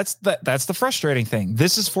said, that's the frustrating thing.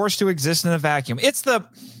 This is forced to exist in a vacuum.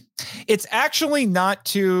 It's actually not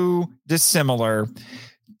too dissimilar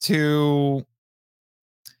to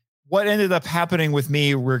what ended up happening with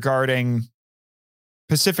me regarding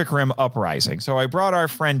Pacific Rim Uprising. So I brought our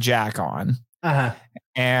friend Jack on, and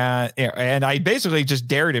I basically just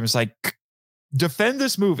dared him. It's like, defend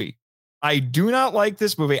this movie. I do not like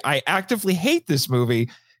this movie. I actively hate this movie.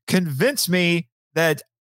 Convince me that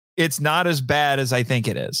it's not as bad as I think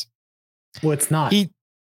it is. Well, it's not.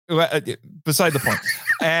 Beside the point.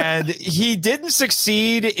 And he didn't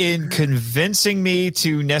succeed in convincing me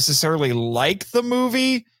to necessarily like the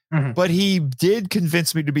movie, but he did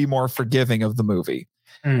convince me to be more forgiving of the movie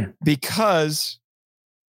because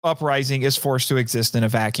Uprising is forced to exist in a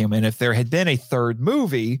vacuum. And if there had been a third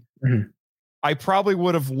movie, I probably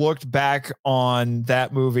would have looked back on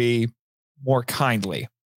that movie more kindly.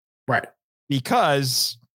 Right.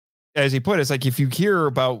 Because, as he put it, it's like if you hear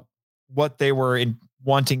about what they were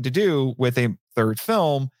wanting to do with a third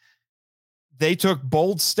film, they took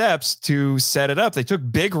bold steps to set it up. They took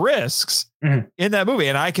big risks in that movie.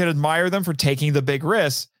 And I can admire them for taking the big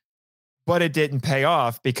risks, but it didn't pay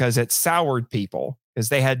off because it soured people because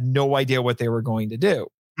they had no idea what they were going to do.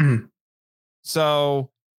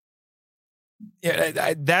 So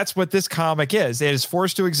yeah, that's what this comic is. It is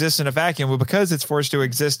forced to exist in a vacuum. But because it's forced to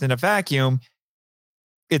exist in a vacuum,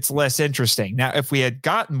 it's less interesting. Now, if we had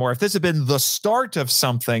gotten more, if this had been the start of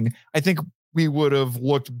something, I think we would have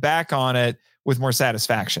looked back on it with more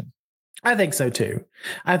satisfaction. I think so too.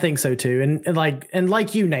 And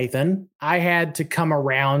like you, Nathan, I had to come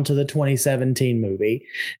around to the 2017 movie,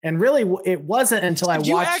 and really it wasn't until I watched.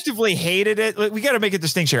 You actively hated it. We got to make a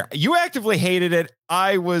distinction here. You actively hated it.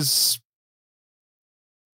 I was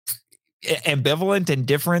ambivalent,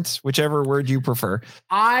 indifferent, whichever word you prefer.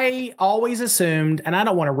 I always assumed, and I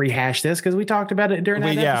don't want to rehash this because we talked about it during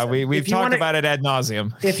that episode. We've talked about it ad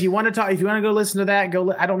nauseum. If you want to go listen to that,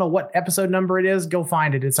 I don't know what episode number it is. Go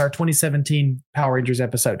find it. It's our 2017 Power Rangers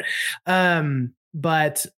episode.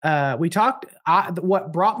 But we talked.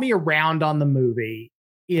 What brought me around on the movie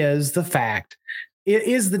is the fact it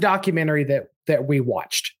is the documentary that we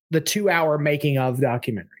watched, the 2-hour making of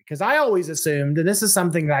documentary. Because I always assumed, and this is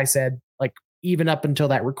something that I said, like even up until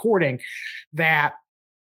that recording, that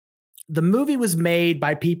the movie was made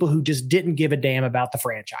by people who just didn't give a damn about the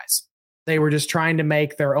franchise. They were just trying to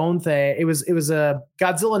make their own thing. It was a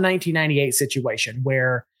Godzilla 1998 situation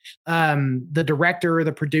where the director,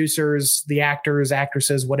 the producers, the actors,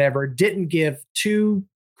 actresses, whatever, didn't give two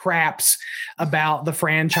craps about the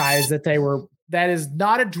franchise that they were. That is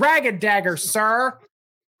not a dragon dagger, sir.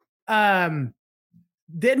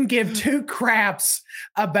 Didn't give two craps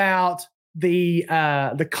about the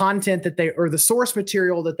content that or the source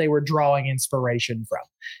material that they were drawing inspiration from.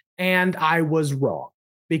 And I was wrong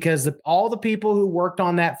because all the people who worked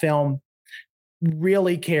on that film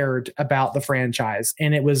really cared about the franchise,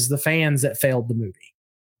 and it was the fans that failed the movie.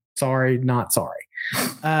 Sorry, not sorry.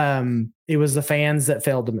 It was the fans that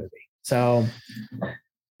failed the movie. So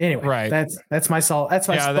anyway, right. That's my small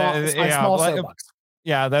soapbox.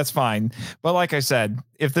 Yeah, that's fine. But like I said,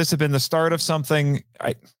 if this had been the start of something,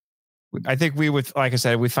 I think we would, like I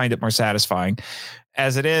said, we find it more satisfying.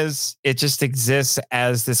 As it is, it just exists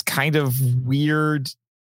as this kind of weird,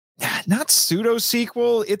 not pseudo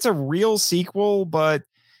sequel. It's a real sequel, but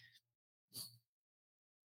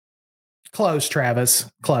close,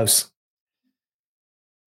 Travis. Close.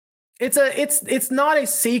 It's not a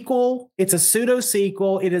sequel. It's a pseudo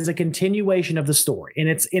sequel. It is a continuation of the story, and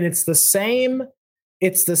it's the same.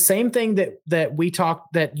 It's the same thing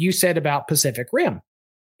that you said about Pacific Rim.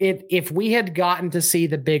 If we had gotten to see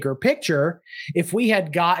the bigger picture, if we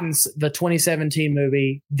had gotten the 2017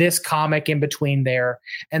 movie, this comic in between there,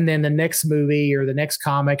 and then the next movie or the next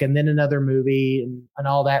comic, and then another movie and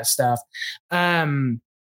all that stuff, the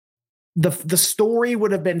story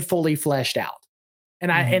would have been fully fleshed out.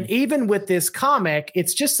 And even with this comic,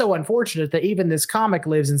 it's just so unfortunate that even this comic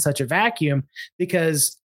lives in such a vacuum,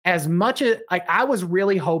 because as much as I was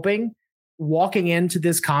really hoping walking into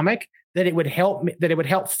this comic that it would help me, that it would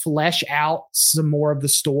help flesh out some more of the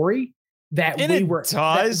story that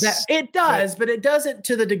it does, but it doesn't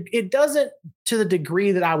to the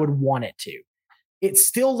degree that I would want it to. It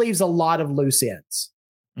still leaves a lot of loose ends.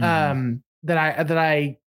 That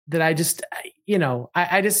I just,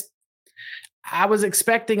 I was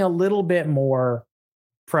expecting a little bit more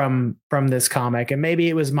from this comic, and maybe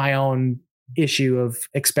it was my own issue of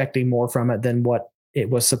expecting more from it than what it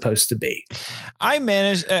was supposed to be. I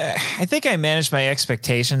think I managed my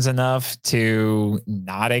expectations enough to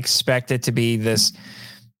not expect it to be this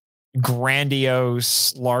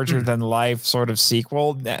grandiose, larger than life sort of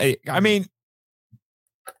sequel. I mean,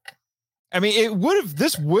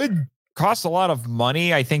 this would cost a lot of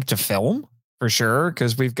money, I think, to film for sure.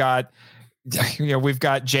 Cause we've got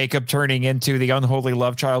Jacob turning into the unholy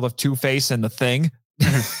love child of Two-Face and the Thing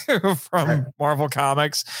from Marvel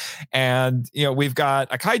Comics. And, we've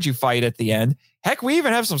got a kaiju fight at the end. Heck, we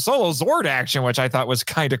even have some solo Zord action, which I thought was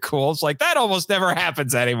kind of cool. It's like that almost never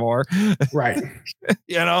happens anymore. Right.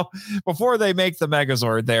 Before they make the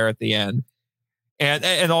Megazord there at the end.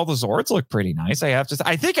 And all the Zords look pretty nice. I have to say.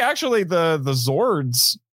 I think actually the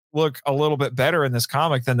Zords look a little bit better in this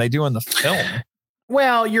comic than they do in the film.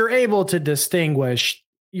 Well, you're able to distinguish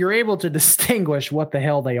what the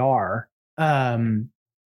hell they are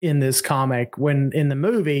in this comic, when in the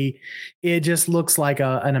movie it just looks like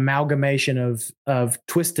an amalgamation of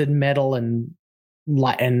twisted metal and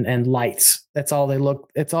lights. That's all they look.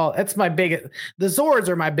 That's my biggest. The Zords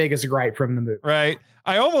are my biggest gripe from the movie. Right.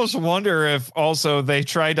 I almost wonder if also they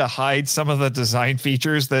tried to hide some of the design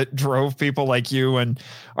features that drove people like you and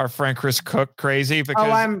our friend Chris Cook crazy.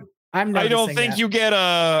 Because I don't think you get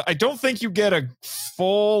a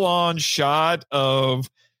full on shot of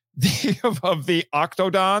the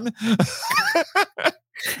Octodon.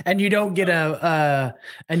 And you don't get a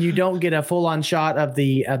full on shot of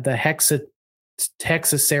the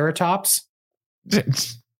Hexaceratops.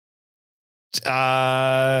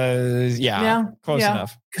 Close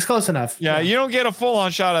enough. It's close enough. Yeah, you don't get a full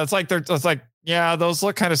on shot. It's like those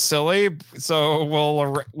look kind of silly. So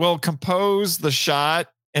we'll compose the shot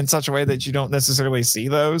in such a way that you don't necessarily see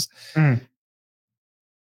those.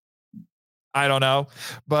 I don't know,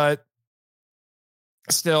 but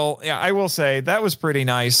still, I will say that was pretty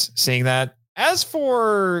nice seeing that. As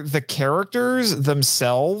for the characters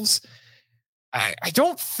themselves, I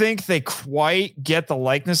don't think they quite get the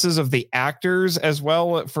likenesses of the actors as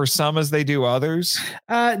well for some as they do others.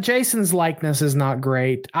 Jason's likeness is not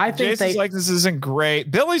great. I think Jason's likeness isn't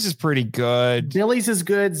great. Billy's is pretty good. Billy's is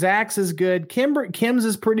good. Zach's is good. Kim's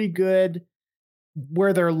is pretty good.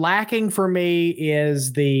 Where they're lacking for me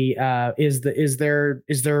is their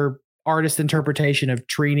artist interpretation of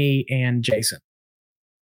Trini and Jason.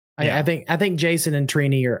 Yeah. I think Jason and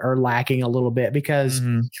Trini are lacking a little bit because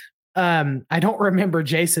I don't remember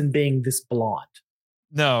Jason being this blonde.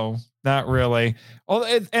 No, not really. Oh,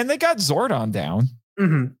 and they got Zordon down.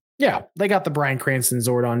 Mm-hmm. Yeah, they got the Bryan Cranston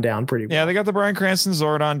Zordon down pretty well. Yeah, they got the Bryan Cranston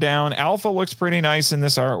Zordon down. Alpha looks pretty nice in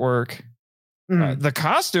this artwork. The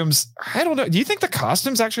costumes, I don't know. Do you think the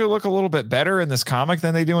costumes actually look a little bit better in this comic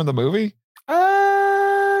than they do in the movie?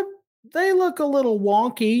 They look a little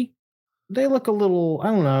wonky. They look a little,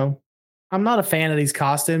 I don't know. I'm not a fan of these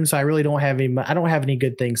costumes, so I really don't have any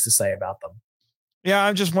good things to say about them. Yeah,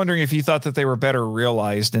 I'm just wondering if you thought that they were better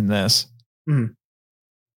realized in this.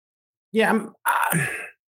 Yeah,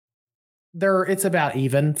 it's about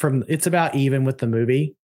even with the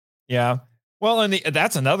movie. Yeah. Well, and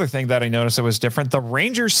that's another thing that I noticed that was different. The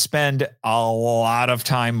Rangers spend a lot of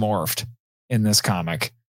time morphed in this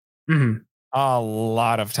comic. A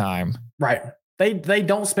lot of time. Right. They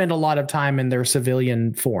don't spend a lot of time in their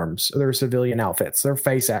civilian forms, their civilian outfits, their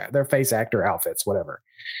face actor outfits, whatever.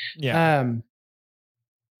 Yeah. And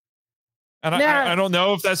I don't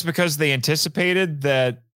know if that's because they anticipated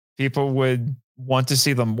that people would want to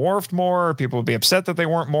see them morphed more, or people would be upset that they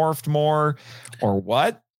weren't morphed more, or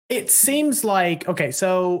what. It seems like, okay,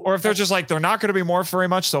 so... Or if they're just like, they're not going to be morphed very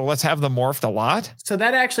much, so let's have them morphed a lot. So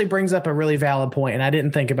that actually brings up a really valid point, and I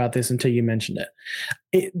didn't think about this until you mentioned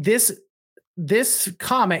it. This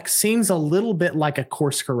comic seems a little bit like a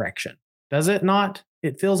course correction. Does it not?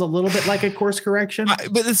 It feels a little bit like a course correction.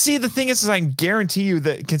 But see, the thing is I guarantee you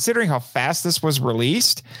that considering how fast this was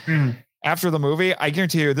released... After the movie, I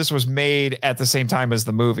guarantee you this was made at the same time as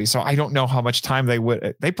the movie. So I don't know how much time they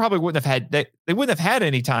probably wouldn't have had. They wouldn't have had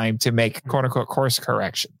any time to make quote unquote course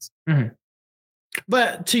corrections.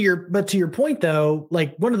 But to your point though,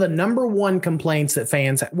 like one of the number one complaints that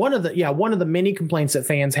fans, one of the many complaints that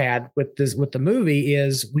fans had with the movie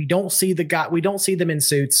is we don't see them in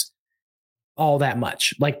suits all that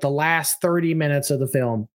much. Like the last 30 minutes of the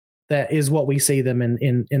film, that is what we see them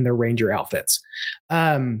in their Ranger outfits.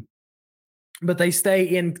 But they stay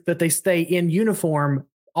in uniform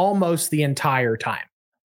almost the entire time.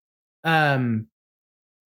 And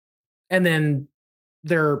then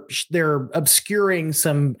they're obscuring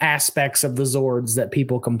some aspects of the Zords that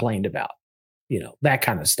people complained about, that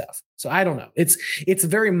kind of stuff. So I don't know. It's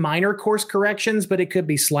very minor course corrections, but it could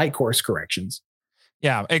be slight course corrections.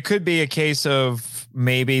 Yeah, it could be a case of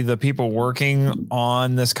maybe the people working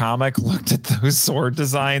on this comic looked at those sword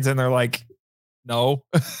designs and they're like, no.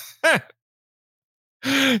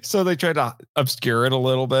 So they tried to obscure it a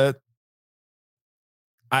little bit.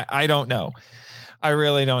 I don't know. I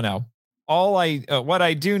really don't know. What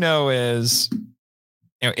I do know is,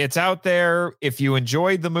 it's out there. If you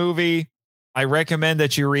enjoyed the movie, I recommend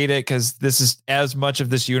that you read it, because this is as much of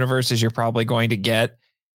this universe as you're probably going to get.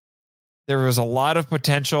 There was a lot of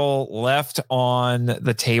potential left on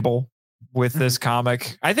the table with this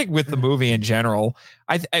comic. I think with the movie in general,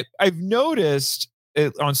 I've noticed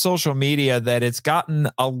it on social media that it's gotten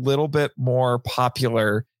a little bit more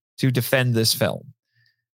popular to defend this film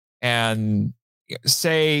and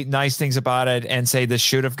say nice things about it and say this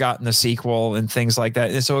should have gotten a sequel and things like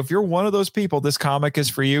that. And so if you're one of those people, this comic is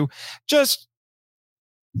for you. Just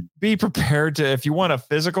be prepared to, if you want a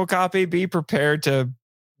physical copy, be prepared to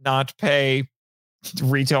not pay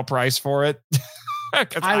retail price for it.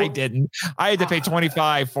 Because I didn't. I had to pay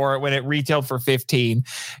 $25 for it when it retailed for $15.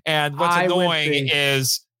 And what's annoying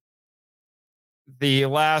is the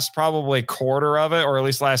last probably quarter of it, or at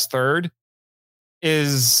least last third,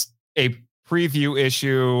 is a preview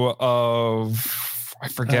issue of, I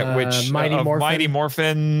forget which, Mighty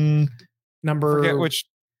Morphin number. Forget which.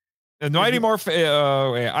 Mighty Morphin,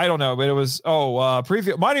 I don't know, but it was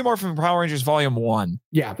preview Mighty Morphin Power Rangers Volume 1.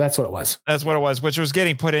 Yeah, that's what it was. That's what it was, which was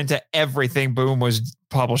getting put into everything Boom was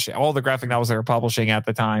publishing, all the graphic novels they were publishing at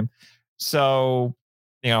the time. So,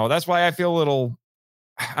 that's why I feel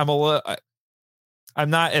I'm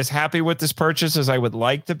not as happy with this purchase as I would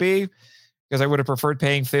like to be, because I would have preferred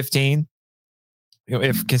paying $15.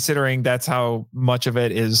 If considering that's how much of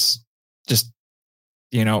it is just,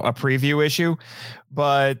 a preview issue,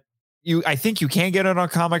 but I think you can get it on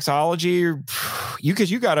Comixology.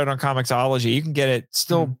 You got it on Comixology. You can get it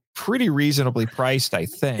still pretty reasonably priced, I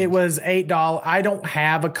think. It was $8. I don't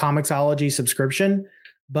have a Comixology subscription,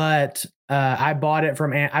 but I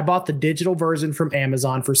bought the digital version from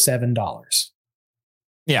Amazon for $7.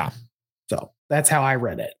 Yeah. So that's how I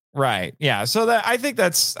read it. Right. Yeah. So I think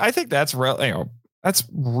that's that's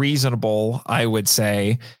reasonable, I would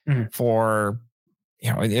say, for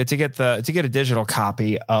to get a digital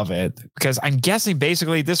copy of it, because I'm guessing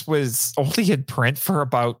basically this was only in print for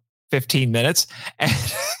about 15 minutes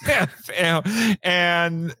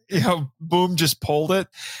and Boom just pulled it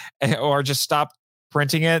or just stopped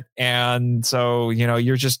printing it. And so,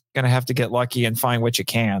 you're just going to have to get lucky and find what you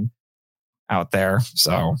can out there.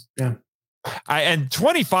 So, yeah. And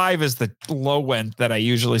 25 is the low end that I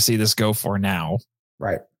usually see this go for now.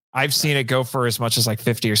 Right. I've seen it go for as much as like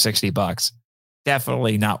 $50 or $60.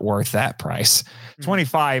 Definitely not worth that price.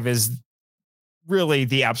 25 is really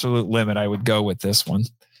the absolute limit I would go with this one.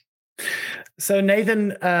 So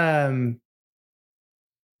Nathan,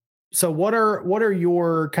 so what are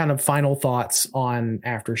your kind of final thoughts on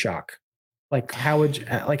Aftershock? Like how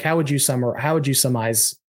would you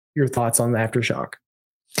summarize your thoughts on the Aftershock?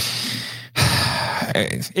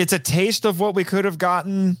 It's a taste of what we could have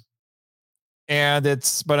gotten, and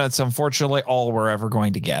it's unfortunately all we're ever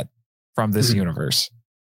going to get from this universe.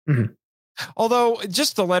 Although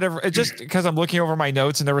just because I'm looking over my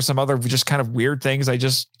notes and there were some other just kind of weird things I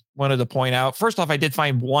just wanted to point out. First off, I did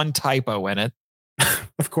find one typo in it.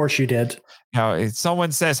 Of course you did. Now,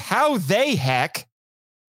 someone says, how they heck.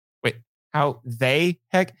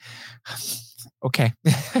 Okay.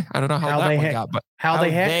 I don't know how that one got, but how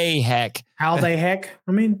they heck. How they heck.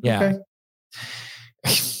 I mean, yeah.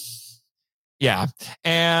 Okay. Yeah.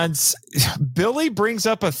 And Billy brings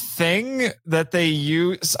up a thing that they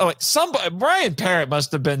use. Brian Parrott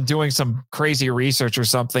must have been doing some crazy research or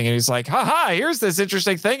something. And he's like, here's this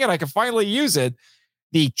interesting thing. And I can finally use it.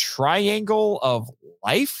 The triangle of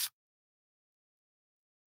life.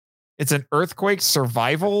 It's an earthquake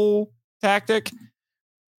survival tactic.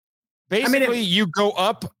 Basically, you go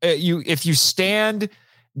up, if you stand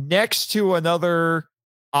next to another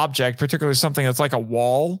object, particularly something that's like a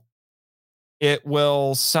wall, it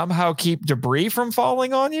will somehow keep debris from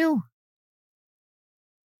falling on you.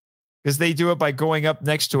 Because they do it by going up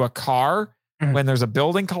next to a car when there's a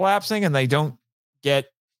building collapsing and they don't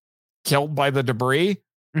get killed by the debris.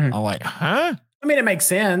 I'm like, huh? I mean, it makes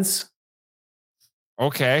sense.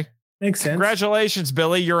 Okay. Makes sense. Congratulations,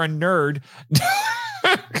 Billy. You're a nerd.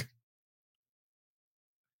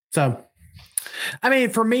 So, I mean,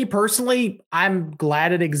 for me personally, I'm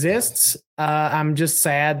glad it exists. I'm just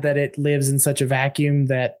sad that it lives in such a vacuum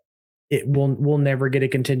that we'll never get a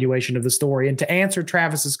continuation of the story. And to answer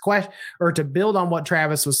Travis's question, or to build on what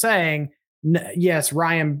Travis was saying, yes,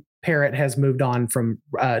 Ryan Parrott has moved on from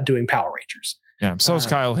doing Power Rangers. Yeah, so is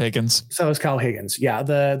Kyle Higgins. Yeah,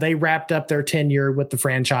 they wrapped up their tenure with the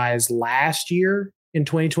franchise last year in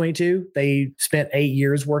 2022. They spent 8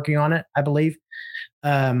 years working on it, I believe.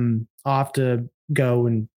 I'll have to go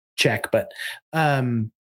and check. But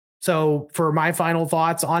so for my final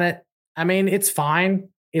thoughts on it, I mean, it's fine.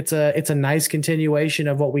 It's a nice continuation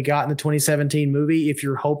of what we got in the 2017 movie. If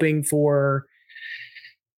you're hoping for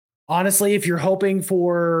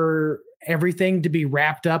everything to be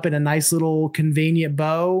wrapped up in a nice little convenient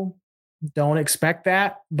bow, don't expect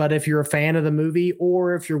that. But if you're a fan of the movie,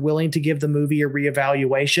 or if you're willing to give the movie a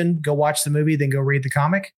reevaluation, go watch the movie, then go read the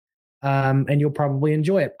comic. And you'll probably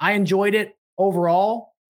enjoy it. I enjoyed it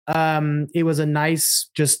overall. It was a nice,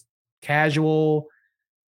 just casual,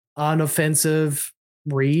 unoffensive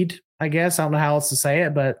read, I guess. I don't know how else to say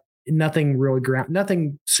it, but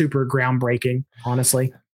nothing super groundbreaking,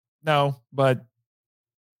 honestly. No, but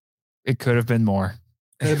it could have been more.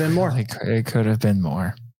 It could have been more. It could have been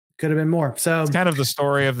more. Could have been more. So it's kind of the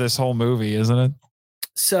story of this whole movie, isn't it?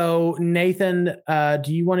 So Nathan,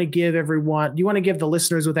 do you want to give the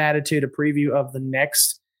listeners with attitude a preview of the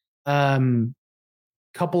next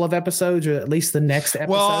couple of episodes, or at least the next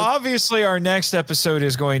episode? Well, obviously our next episode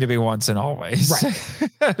is going to be Once and Always,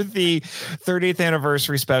 right? The 30th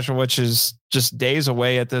anniversary special, which is just days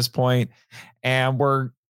away at this point. And we're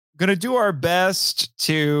going to do our best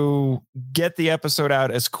to get the episode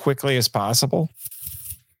out as quickly as possible.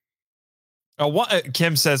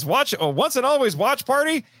 Kim says, watch Once and Always watch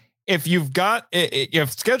party. If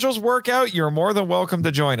schedules work out, you're more than welcome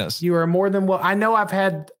to join us. You are more than well. I know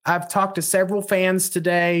I've talked to several fans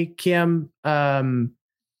today, Kim,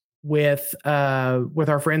 with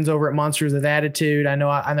our friends over at Monsters with Attitude. I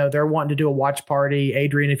know they're wanting to do a watch party.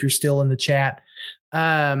 Adrian, if you're still in the chat.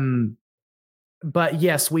 But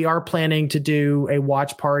yes, we are planning to do a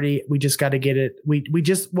watch party. We just got to get it.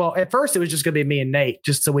 At first it was just going to be me and Nate,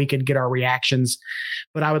 just so we could get our reactions.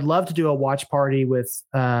 But I would love to do a watch party with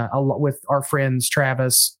our friends,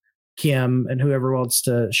 Travis, Kim, and whoever wants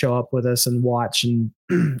to show up with us and watch. And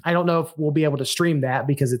I don't know if we'll be able to stream that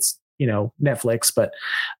because it's, Netflix, but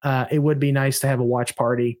it would be nice to have a watch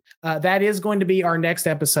party. That is going to be our next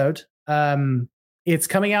episode. It's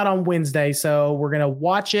coming out on Wednesday, so we're going to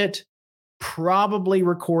watch it, probably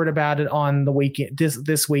record about it on the weekend,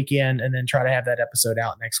 this weekend, and then try to have that episode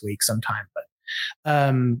out next week sometime. But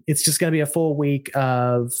it's just going to be a full week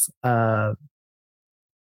of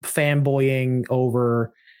fanboying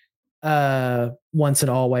over Once and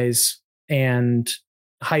Always and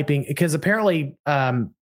hyping, because apparently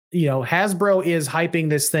Hasbro is hyping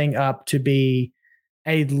this thing up to be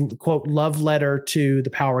a quote love letter to the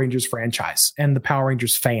Power Rangers franchise and the Power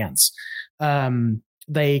Rangers fans.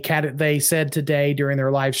 They said today during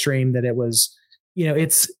their live stream that it was,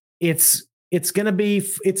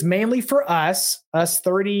 it's mainly for us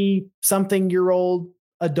 30 something year old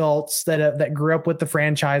adults that grew up with the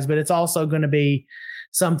franchise, but it's also going to be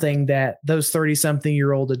something that those 30 something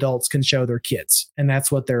year old adults can show their kids. And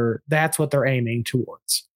that's what they're aiming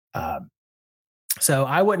towards. So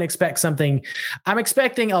I wouldn't expect something. I'm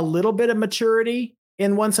expecting a little bit of maturity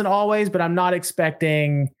in Once and Always, but I'm not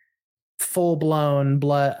expecting full blown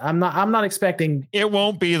blood. I'm not expecting. It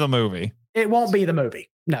won't be the movie. It won't be the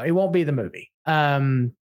movie. No, it won't be the movie.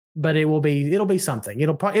 But it'll be something.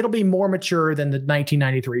 It'll be more mature than the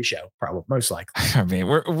 1993 show, probably, most likely. I mean,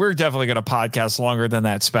 we're definitely going to podcast longer than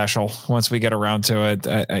that special once we get around to it.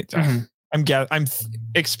 I'm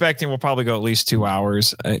expecting we'll probably go at least 2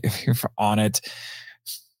 hours on it.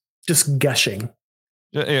 Just gushing.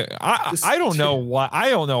 I don't know what. I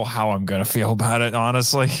don't know how I'm going to feel about it,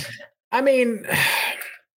 honestly. I mean,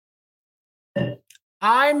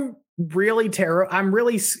 I'm really terrible. I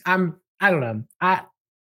don't know.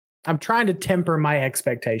 I'm trying to temper my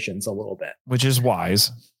expectations a little bit, which is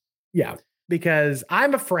wise. Yeah, because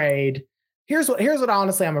I'm afraid. Here's what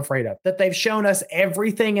honestly I'm afraid of, that they've shown us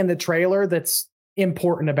everything in the trailer that's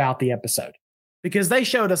important about the episode, because they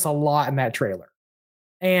showed us a lot in that trailer.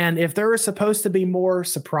 And if there are supposed to be more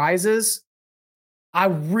surprises, I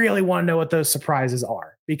really want to know what those surprises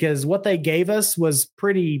are, because what they gave us was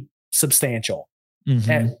pretty substantial.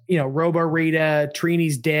 Mm-hmm. And, Robo Rita,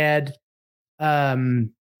 Trini's dead.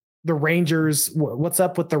 The Rangers, what's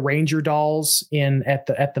up with the Ranger dolls at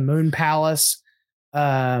the Moon Palace?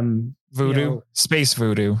 Voodoo, space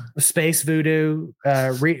voodoo.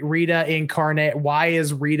 Rita incarnate. Why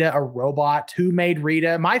is Rita a robot? Who made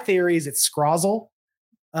Rita? My theory is it's Scrozzle.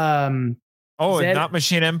 Not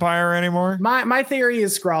Machine Empire anymore. My theory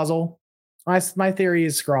is Scrozzle. My theory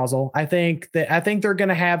is Scrozzle. I think they're going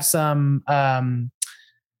to have some.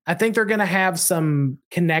 I think they're going to have some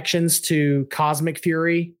connections to Cosmic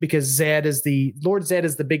Fury, because Lord Zed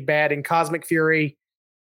is the big bad in Cosmic Fury.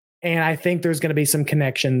 And I think there's going to be some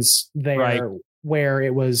connections there, right, where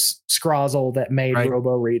it was Scrozzle that made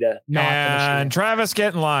Robo Rita. And Travis,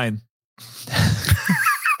 get in line.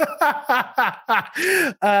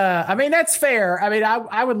 I mean, that's fair. I mean,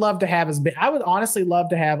 I would love to have I would honestly love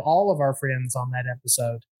to have all of our friends on that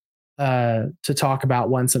episode to talk about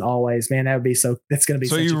Once and Always. Man, that would be that's going to be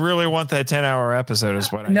so you really want that 10-hour episode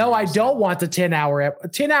is what No, I don't want the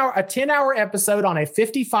 10-hour episode on a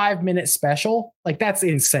 55-minute special. Like, that's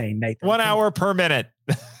insane, Nathan. 1 hour per minute.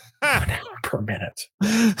 1 hour per minute.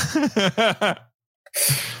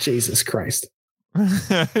 Jesus Christ.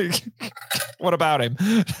 What about him?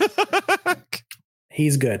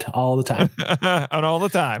 He's good all the time. And all the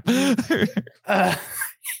time.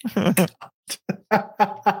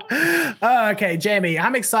 Okay, Jamie,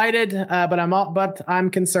 I'm excited, but I'm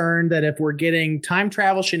concerned that if we're getting time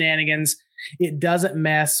travel shenanigans, it doesn't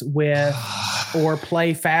mess with or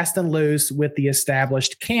play fast and loose with the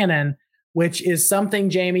established canon, which is something,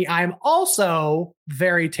 Jamie, I'm also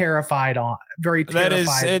very terrified on.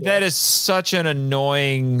 That is such an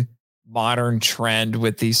annoying modern trend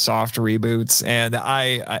with these soft reboots, and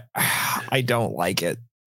I don't like it.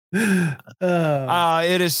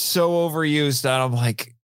 It is so overused that I'm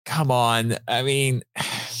like, come on. I mean,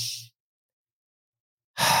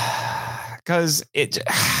 because it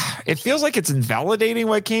feels like it's invalidating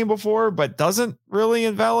what came before, but doesn't really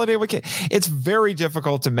invalidate what came. It's very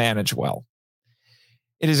difficult to manage well.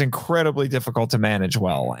 It is incredibly difficult to manage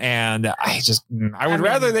well, and I would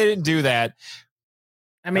rather they didn't do that.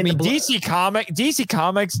 I mean, DC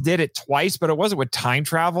Comics did it twice, but it wasn't with time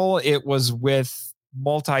travel. It was with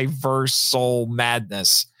multiversal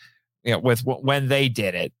madness, with when they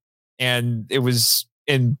did it. And it was,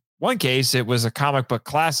 in one case, it was a comic book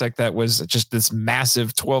classic that was just this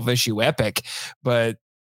massive 12-issue epic. But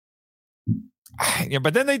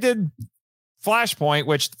then they did Flashpoint,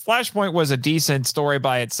 which Flashpoint was a decent story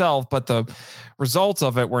by itself, but the results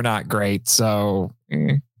of it were not great. So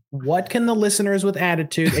what can the listeners with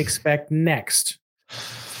attitude expect next?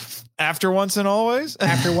 After Once and Always?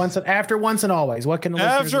 After Once and Always. What can the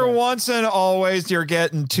listeners After Once and Always, you're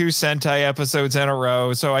getting 2 Sentai episodes in a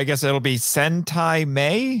row. So I guess it'll be Sentai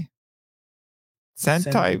May?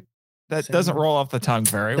 Sentai? That doesn't roll off the tongue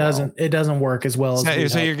very well. It doesn't work as well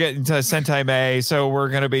as so you're getting to Sentai May. So we're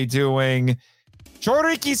going to be doing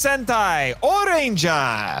Choriki Sentai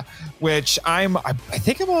Oranger, which I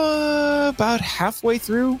think I'm about halfway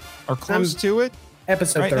through or close to it.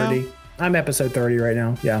 Episode 30. Now. I'm episode 30 right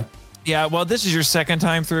now. Yeah. Yeah. Well, this is your second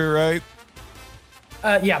time through, right?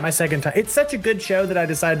 Yeah, my second time. It's such a good show that I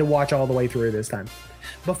decided to watch all the way through this time.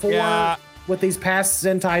 Before, with these past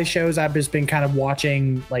Sentai shows, I've just been kind of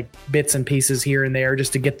watching like bits and pieces here and there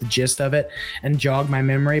just to get the gist of it and jog my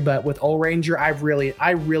memory. But with Oranger, I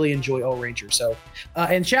really enjoy Oranger. So,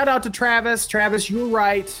 and shout out to Travis. Travis, you're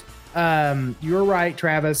right. You're right,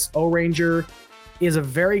 Travis. Oranger is a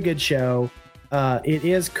very good show. It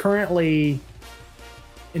is currently,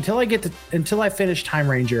 until I finish Time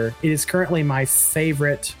Ranger, it is currently my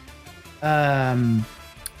favorite Sentai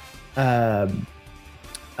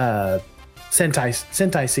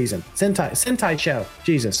season. Sentai show.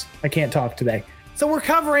 Jesus, I can't talk today. So we're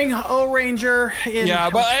covering Oranger.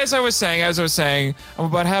 But as I was saying, I'm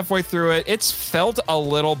about halfway through it. It's felt a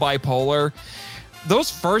little bipolar. Those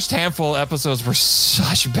first handful of episodes were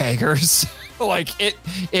such bangers. Like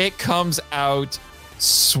it comes out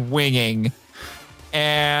swinging,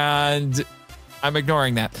 and I'm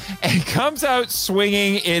ignoring that. It comes out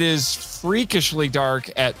swinging. It is freakishly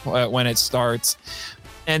dark at when it starts,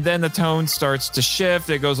 and then the tone starts to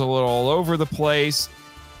shift. It goes a little all over the place,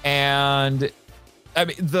 and I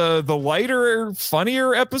mean the lighter,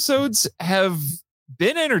 funnier episodes have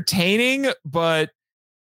been entertaining, but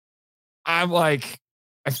I'm like,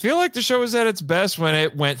 I feel like the show is at its best when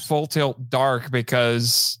it went full tilt dark,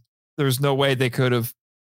 because there's no way they could have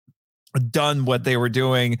done what they were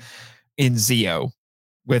doing in Zeo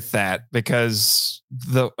with that, because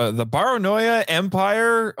the Baranoia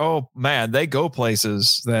Empire, oh man, they go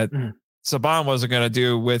places that Saban wasn't going to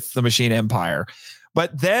do with the Machine Empire.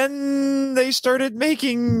 But then they started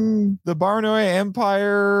making the Baranoia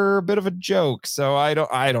Empire a bit of a joke. So I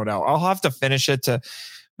don't know. I'll have to finish it to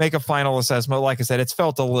make a final assessment. Like I said, it's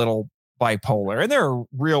felt a little bipolar, and there are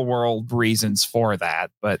real world reasons for that.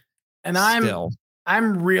 But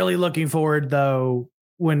I'm really looking forward though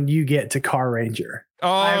when you get to Car Ranger.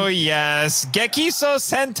 Yes, Gekiso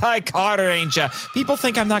Sentai Car Ranger. People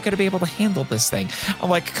think I'm not going to be able to handle this thing. I'm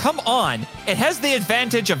like, come on! It has the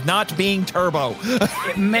advantage of not being turbo.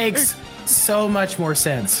 It makes so much more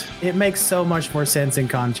sense. It makes so much more sense in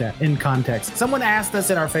context. Someone asked us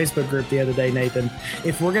in our Facebook group the other day, Nathan,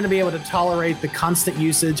 if we're going to be able to tolerate the constant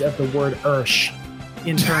usage of the word Ursh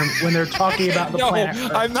in term when they're talking about the No,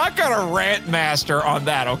 planet. I'm not gonna rant master on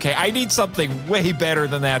that. Okay, I need something way better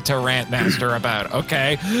than that to rant master about.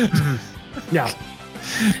 Okay. Yeah.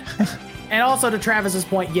 And also to Travis's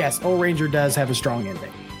point, yes, Old Ranger does have a strong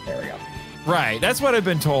ending. There we go. Right, that's what I've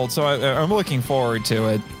been told, so I'm looking forward to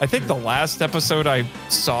it. I think the last episode I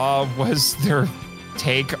saw was their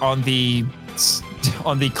take on the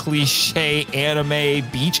cliche anime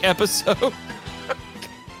beach episode,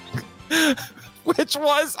 which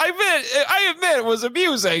was, I admit it was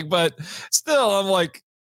amusing, but still, I'm like,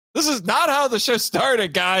 this is not how the show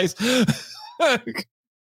started, guys.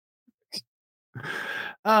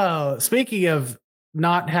 Oh, speaking of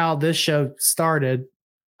not how this show started.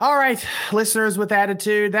 All right, listeners with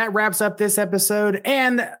attitude, that wraps up this episode.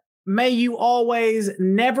 And may you always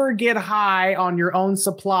never get high on your own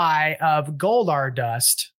supply of Goldar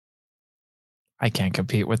dust. I can't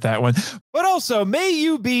compete with that one. But also, may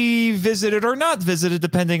you be visited or not visited,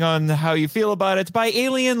 depending on how you feel about it, by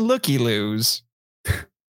alien looky-loos.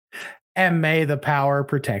 And may the power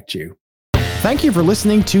protect you. Thank you for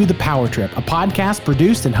listening to The Power Trip, a podcast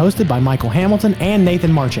produced and hosted by Michael Hamilton and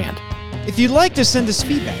Nathan Marchand. If you'd like to send us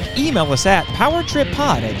feedback, email us at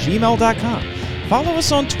powertrippod@gmail.com. Follow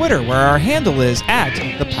us on Twitter, where our handle is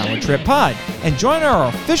 @thepowertrippod, and join our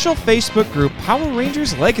official Facebook group, Power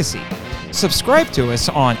Rangers Legacy. Subscribe to us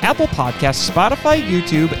on Apple Podcasts, Spotify,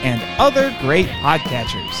 YouTube, and other great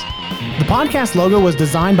podcatchers. The podcast logo was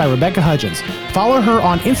designed by Rebecca Hudgens. Follow her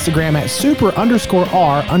on Instagram at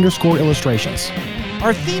super_R_illustrations.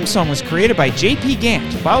 Our theme song was created by JP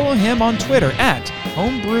Gant. Follow him on Twitter at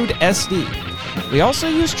HomebrewedSD. We also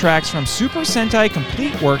use tracks from Super Sentai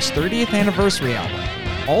Complete Works' 30th anniversary album.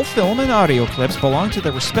 All film and audio clips belong to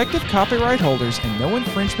their respective copyright holders, and no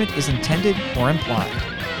infringement is intended or implied.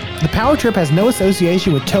 The Power Trip has no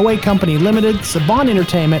association with Toei Company Limited, Saban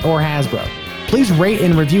Entertainment, or Hasbro. Please rate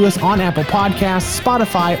and review us on Apple Podcasts,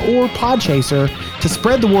 Spotify, or Podchaser to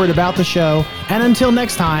spread the word about the show. And until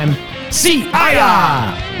next time, see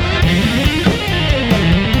ya!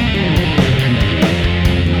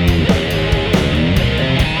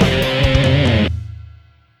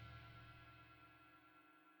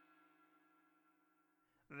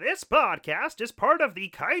 This podcast is part of the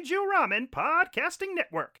Kaiju Ramen Podcasting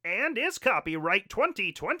Network and is copyright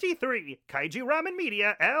 2023 Kaiju Ramen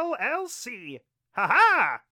Media, LLC. Ha ha!